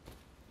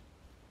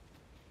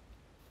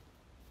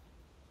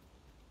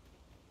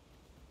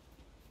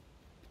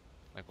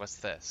 Like, what's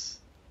this?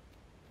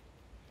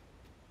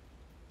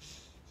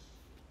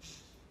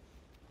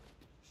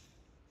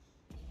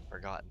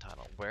 Forgotten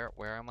tunnel. Where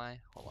am I?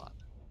 Hold on.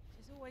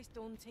 It is always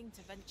daunting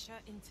to venture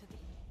into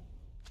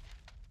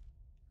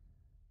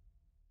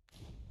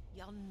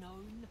the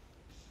unknown.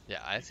 Yeah,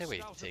 I Keep say we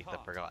stout of take the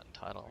heart Forgotten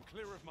tunnel. and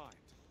clear of mind.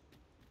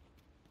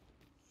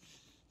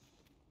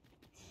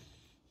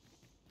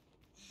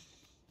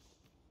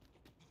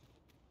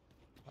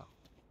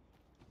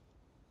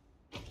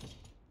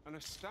 An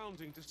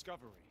astounding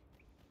discovery.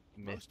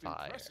 Most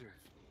Misfire. impressive.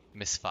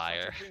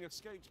 Misfire. Such a thing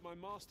escaped my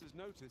master's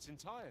notice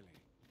entirely.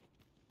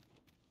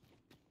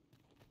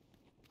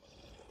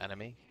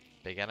 Enemy?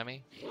 Big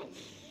enemy?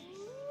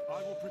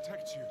 I will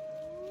protect you.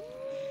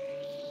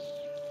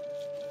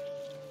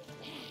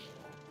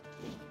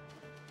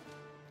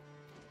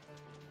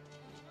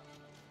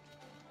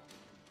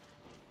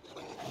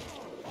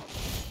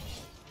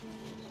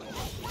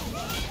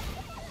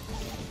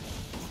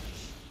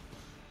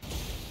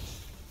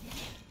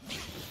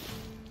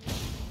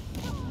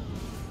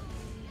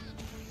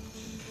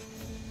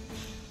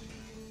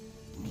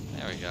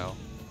 There we go.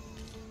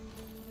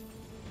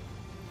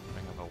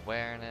 Ring of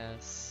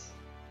awareness.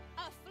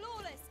 A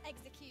flawless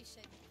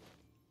execution.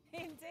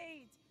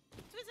 Indeed.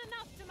 'Twas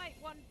enough to make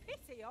one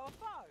pity our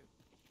foe.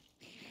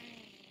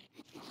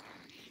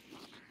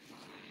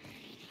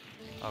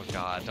 Oh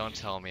god, don't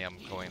tell me I'm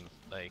going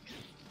like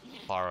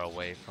far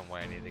away from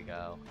where I need to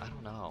go. I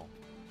don't know.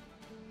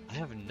 I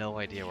have no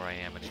idea where I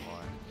am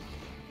anymore.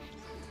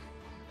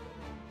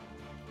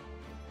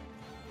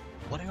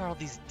 What are all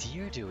these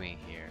deer doing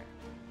here?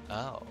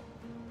 Oh.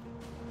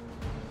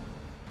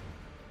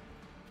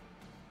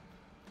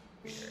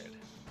 Weird.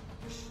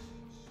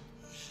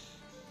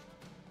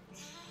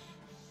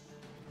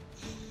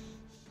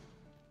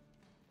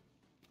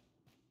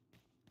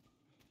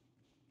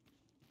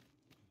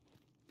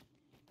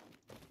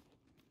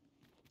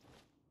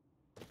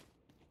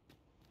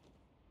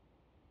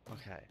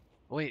 Okay.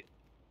 Wait.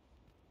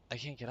 I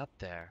can't get up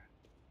there.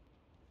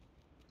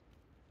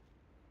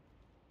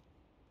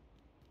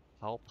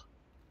 Help.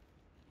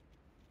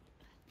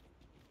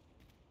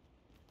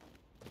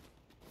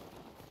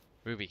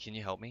 Ruby, can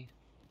you help me?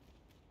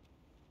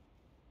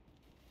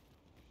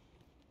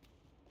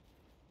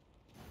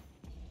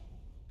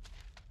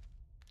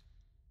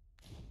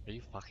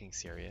 fucking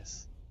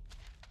serious?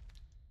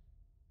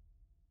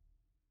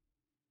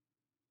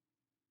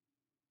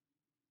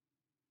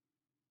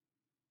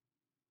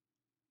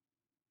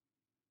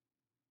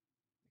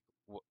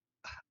 Wh-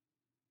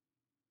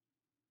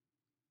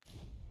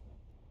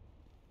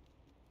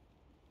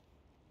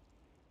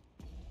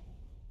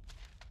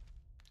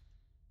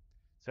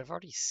 So I've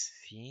already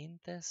seen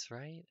this,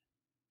 right?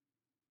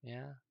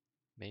 Yeah,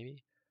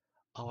 maybe.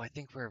 Oh, I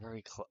think we're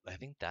very close. I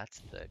think that's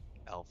the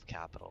elf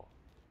capital.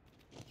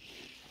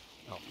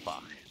 Oh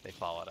fuck, they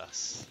followed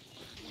us.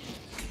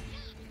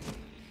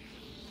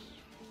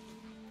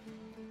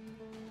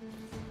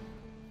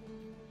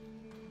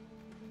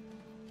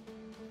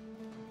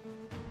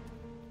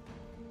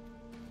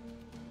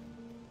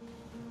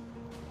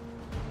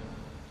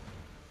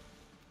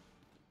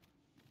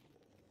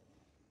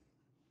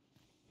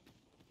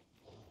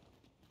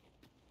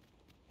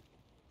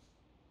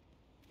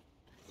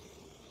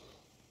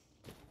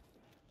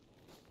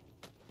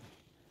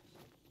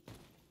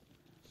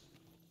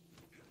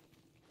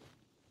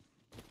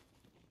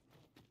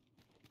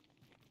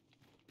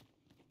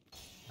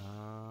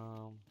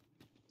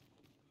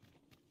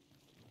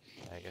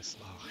 I guess.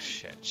 Oh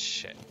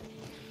shit.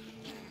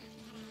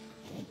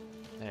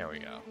 There we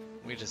go.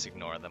 We just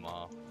ignore them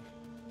all.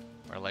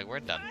 We're like, we're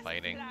done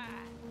fighting.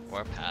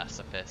 We're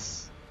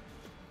pacifists.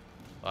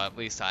 Well, at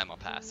least I'm a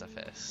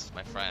pacifist.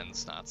 My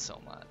friends, not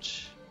so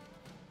much.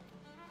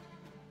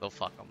 They'll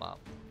fuck them up.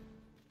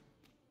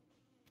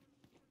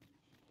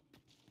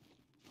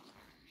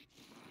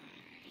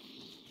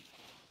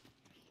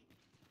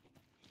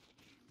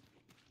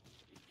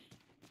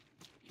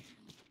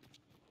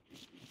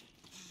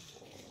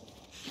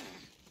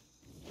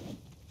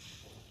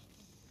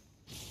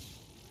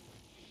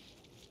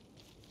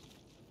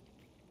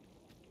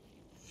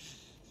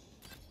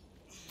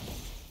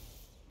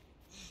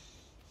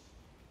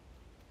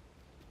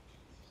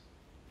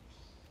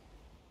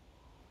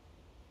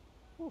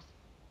 Whew.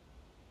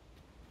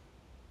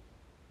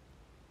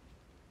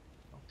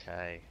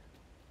 Okay.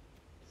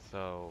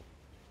 So,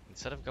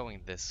 instead of going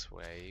this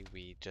way,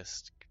 we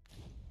just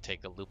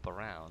take a loop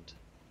around.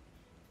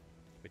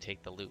 We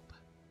take the loop.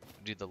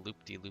 We do the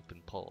loop-de-loop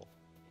and pull.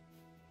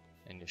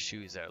 And your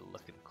shoes are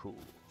looking cool.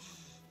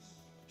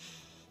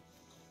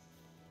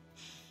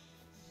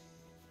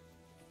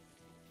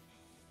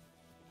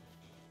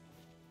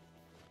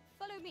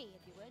 Follow me,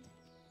 if you would.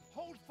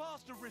 Hold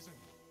fast, Arisen.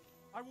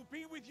 I will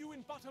be with you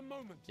in but a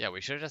moment. Yeah,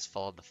 we should have just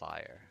followed the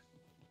fire.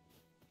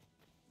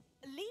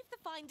 Leave the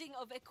finding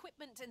of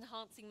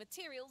equipment-enhancing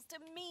materials to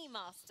me,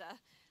 Master.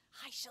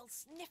 I shall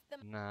sniff them.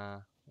 Nah,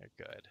 you're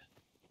good.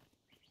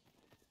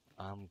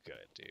 I'm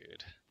good,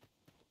 dude.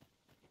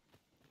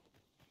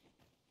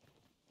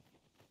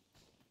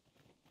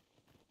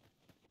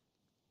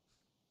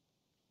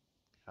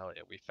 Hell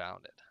yeah, we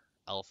found it.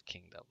 Elf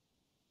Kingdom.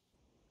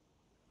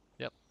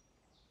 Yep.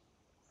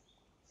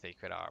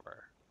 Sacred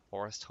Arbor.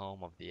 Forest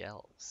home of the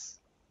elves.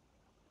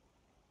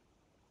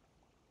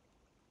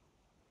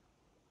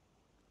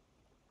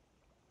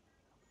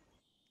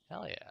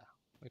 Hell yeah.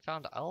 We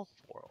found Elf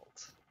World.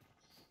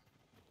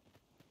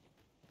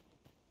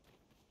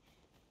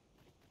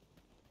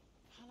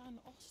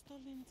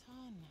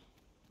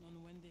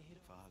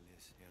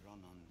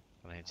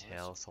 Any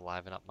tales to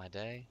liven up my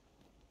day?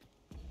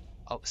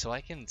 Oh, so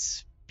I can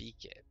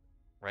speak it,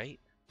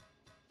 right?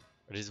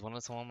 Or does someone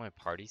on my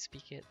party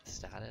speak it?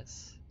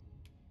 Status?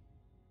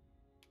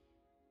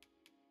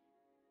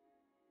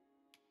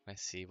 I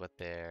see what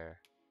they're...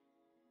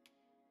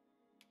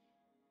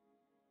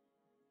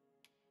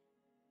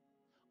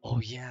 Oh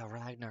yeah,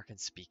 Ragnar can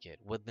speak it.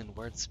 Woodland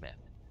Wordsmith.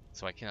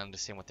 So I can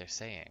understand what they're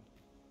saying.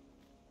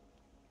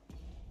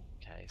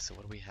 Okay, so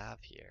what do we have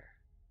here?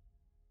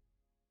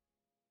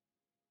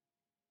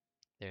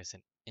 There's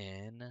an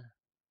inn.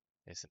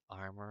 There's an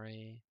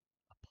armory.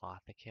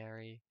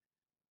 Apothecary.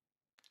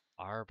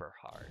 Arbor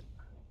Heart.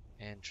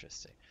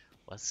 Interesting.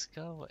 Let's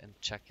go and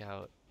check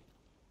out...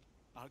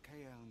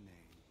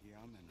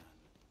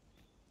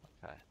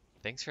 Okay.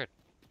 Thanks for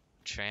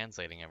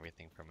translating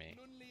everything for me.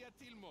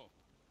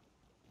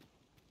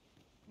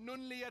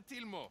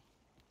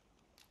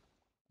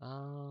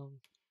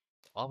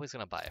 Always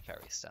gonna buy a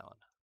fairy stone.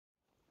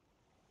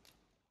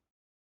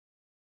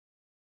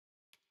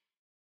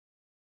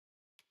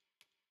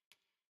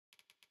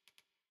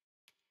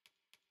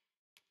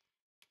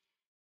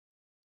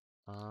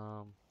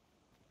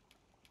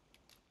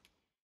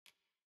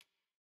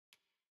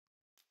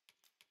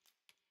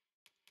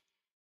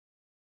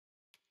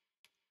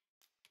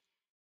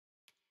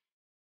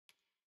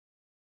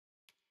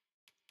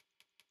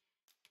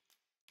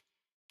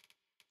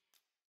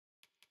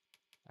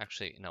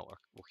 Actually, no,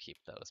 we'll keep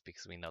those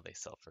because we know they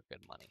sell for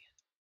good money.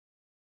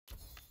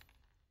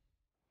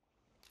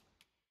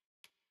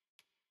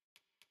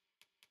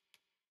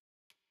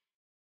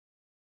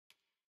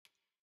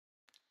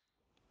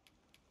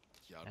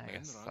 Yeah, I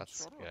guess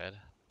that's good.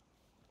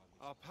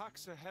 Our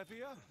packs are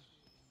heavier,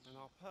 and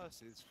our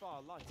purses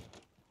far lighter.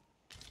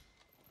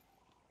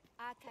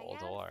 Old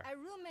door.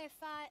 Arume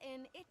fa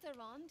in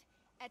Itarond,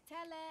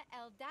 Etele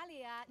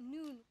Eldalia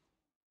Nun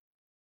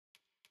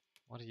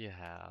What do you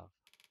have?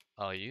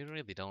 Oh, you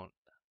really don't.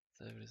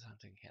 There's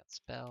something can't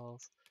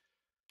spells.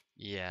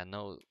 Yeah,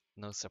 no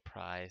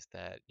surprise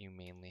that you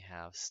mainly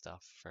have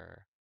stuff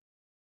for.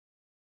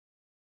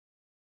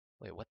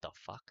 Wait, what the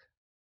fuck?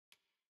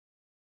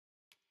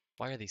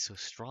 Why are these so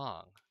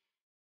strong?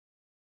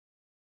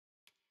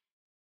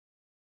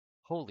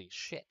 Holy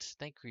shit,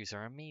 thank-yous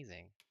are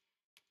amazing.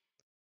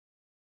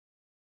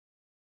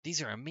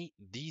 These are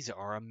these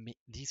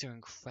are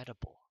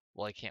incredible.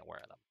 Well, I can't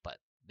wear them, but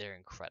they're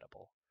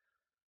incredible.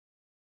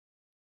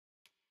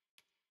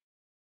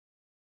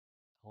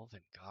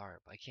 Elven garb.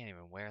 I can't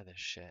even wear this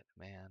shit,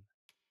 man.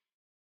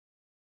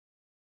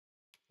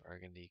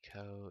 Burgundy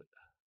coat.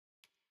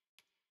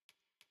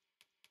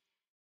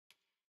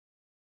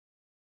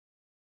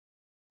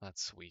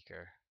 That's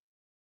weaker.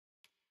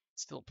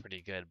 Still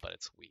pretty good, but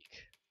it's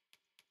weak.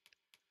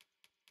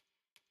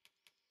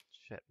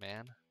 Shit,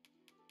 man.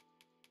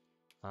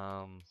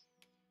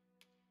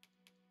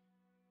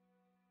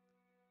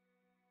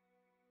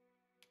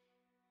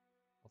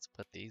 Let's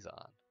put these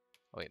on.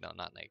 Oh wait, no,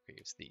 not Night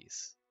Greaves,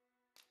 these.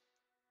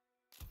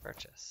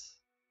 Purchase.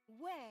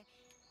 Where?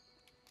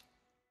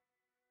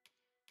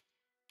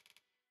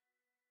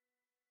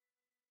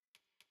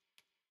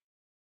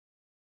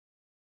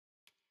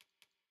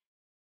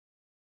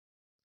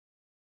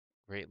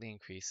 Greatly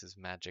increases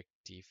magic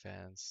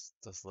defense,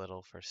 does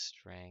little for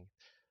strength.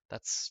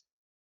 That's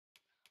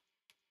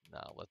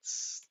no,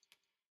 let's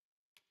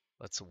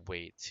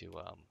wait to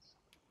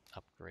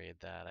upgrade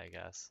that, I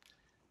guess.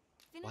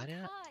 Why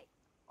did I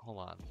hold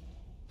on?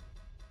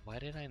 Why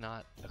did I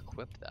not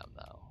equip them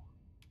though?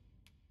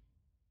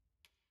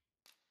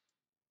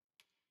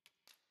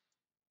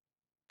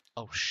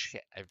 Oh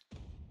shit, I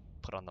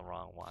put on the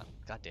wrong one.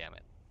 God damn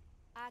it.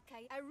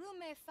 Okay, a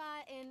rume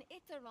fa in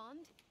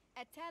Iterond,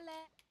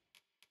 Etele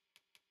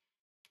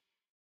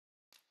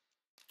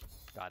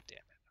God damn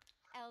it.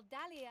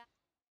 Eldalia.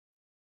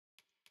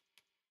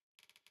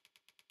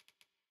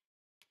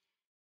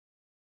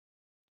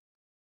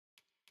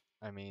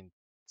 I mean,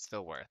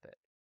 still worth it.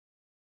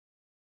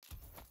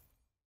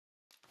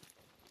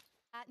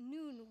 At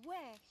noon,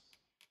 where?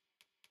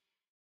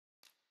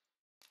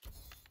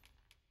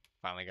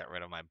 Finally got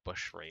rid of my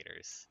bush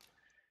raiders.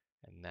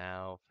 And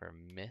now for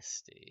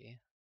Misty.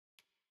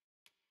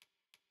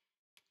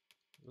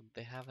 Would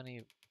they have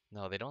any?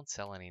 No, they don't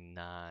sell any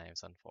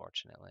knives,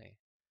 unfortunately.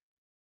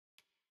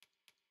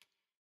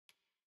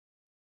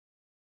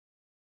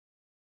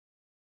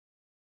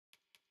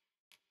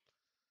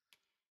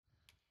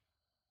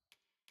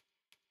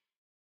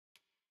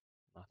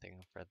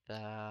 Nothing for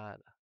that.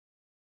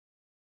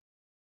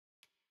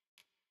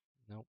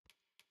 Nope.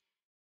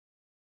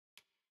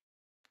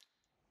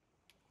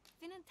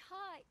 Finant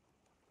high.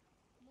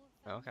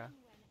 Okay.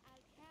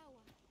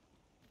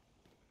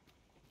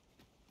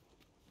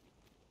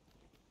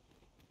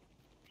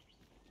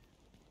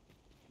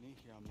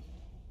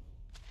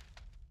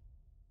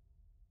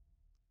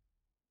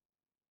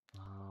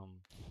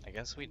 I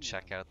guess we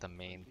check out the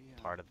main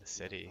part of the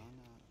city.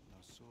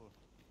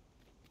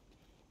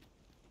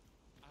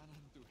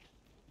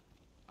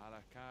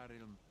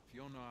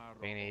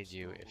 May aid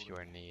you if you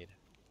are in need.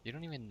 You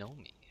don't even know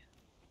me.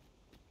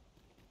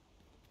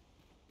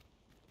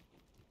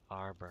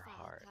 Arbor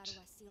Heart.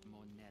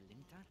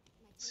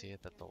 See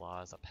it that the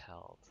law is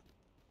upheld.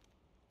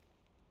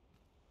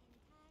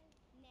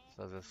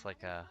 So is this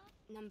like a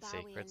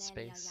sacred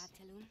space?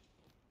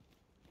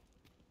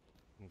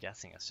 I'm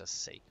guessing it's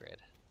just sacred.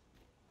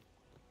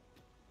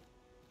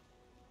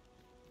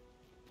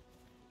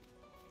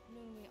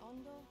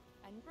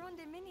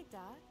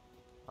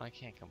 I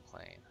can't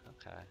complain.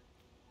 Okay.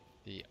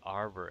 The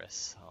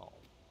Arborist's home.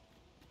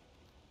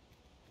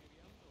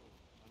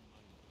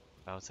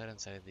 Outside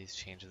inside of these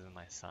changes in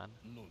my son.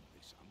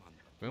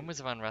 Rumors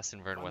of unrest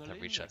in Vernworth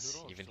have reached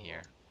us, even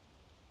here.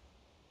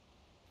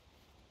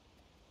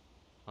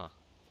 Huh.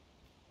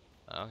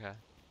 Okay.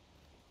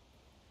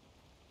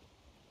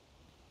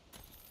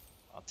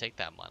 I'll take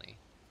that money.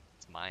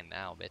 It's mine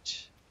now,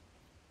 bitch.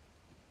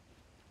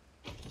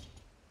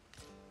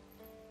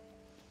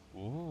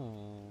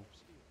 Ooh.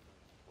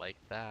 Like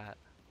that.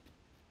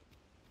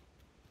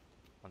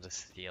 I'll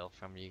just steal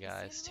from you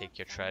guys, take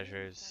your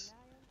treasures.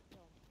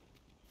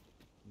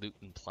 Loot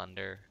and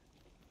plunder.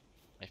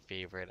 My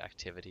favorite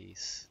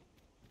activities.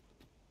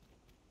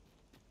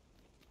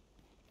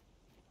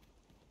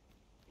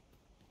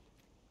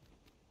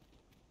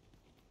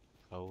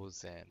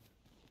 Cozen.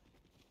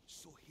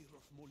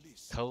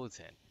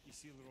 Cozen.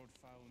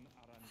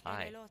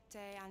 Hi.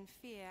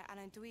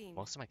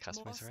 Most of my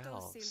customers are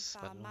elves.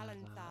 But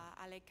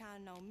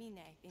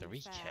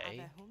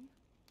 3K?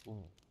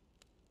 Ooh.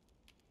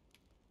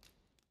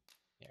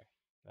 Here,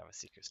 I have a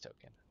seeker's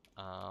token.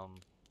 I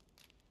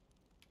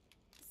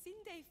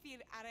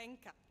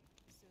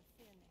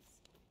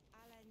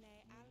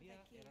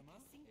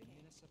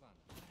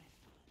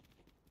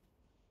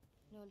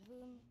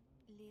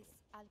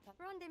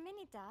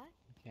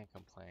can't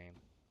complain.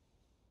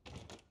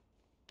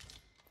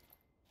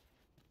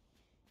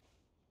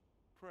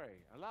 Pray,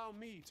 allow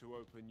me to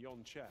open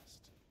yon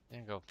chest.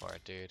 Yeah, go for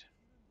it, dude.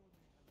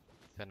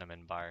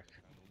 Cinnamon bark.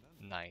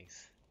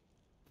 Nice.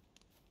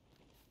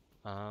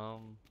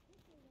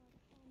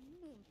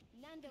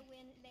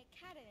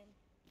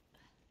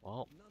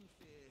 Well,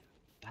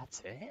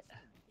 that's it?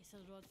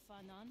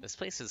 This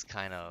place is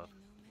kind of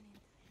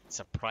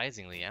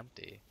surprisingly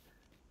empty.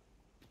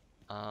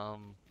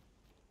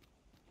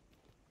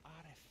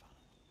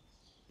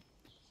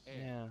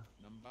 Yeah.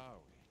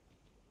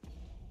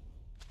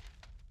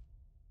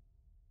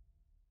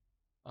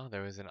 Oh,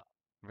 there was an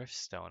rift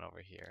stone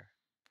over here.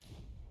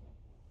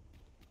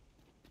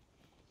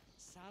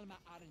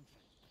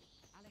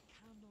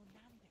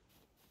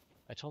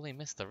 I totally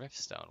missed the rift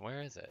stone.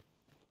 Where is it?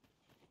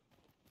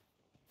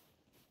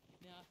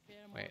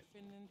 Wait.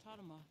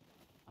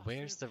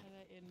 Where's the...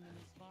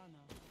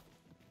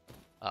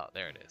 Oh,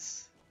 there it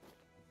is.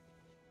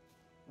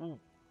 Ooh.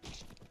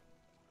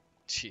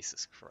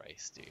 Jesus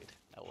Christ, dude.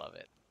 I love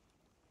it.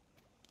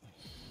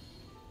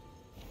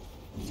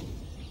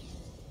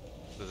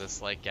 Does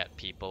this, like, get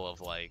people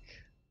of, like,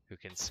 who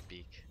can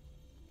speak?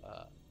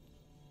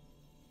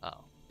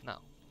 Oh, no.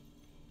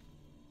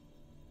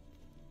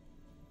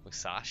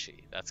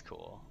 Musashi, that's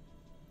cool.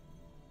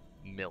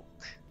 Milk.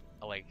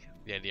 I like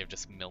the idea of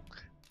just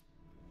milk.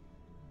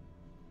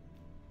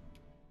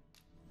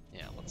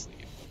 Yeah, let's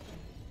leave.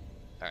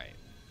 Alright.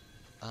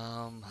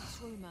 This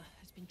rumor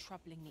has been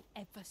troubling me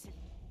ever since.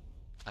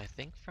 I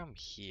think from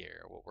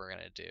here, what we're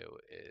gonna do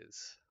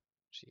is...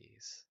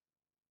 Jeez.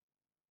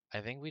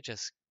 I think we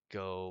just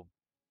go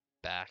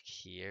back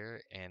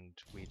here and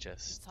we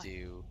just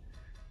do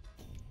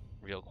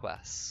real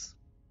quests.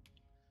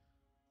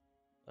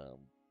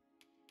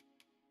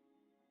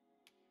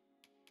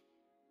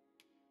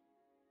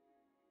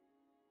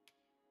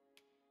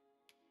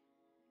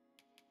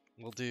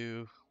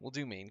 We'll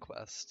do main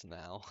quest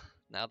now.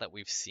 Now that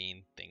we've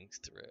seen things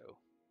through,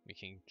 we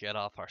can get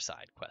off our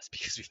side quest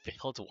because we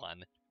failed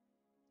one,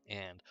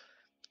 and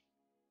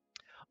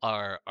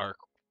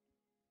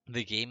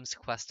the game's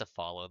quest to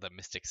follow the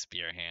Mystic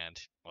Spear Hand.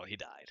 Well, he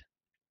died.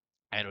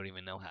 I don't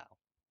even know how.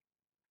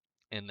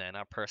 And then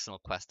our personal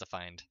quest to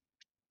find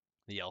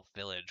the Elf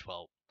Village.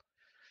 Well,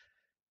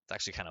 it's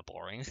actually kind of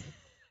boring.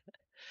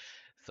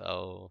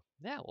 So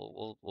yeah,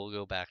 we'll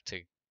go back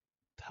to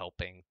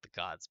helping the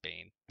God's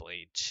Bane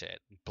blade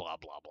shit. Blah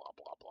blah blah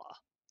blah blah.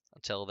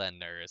 Until then,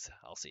 nerds.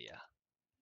 I'll see ya.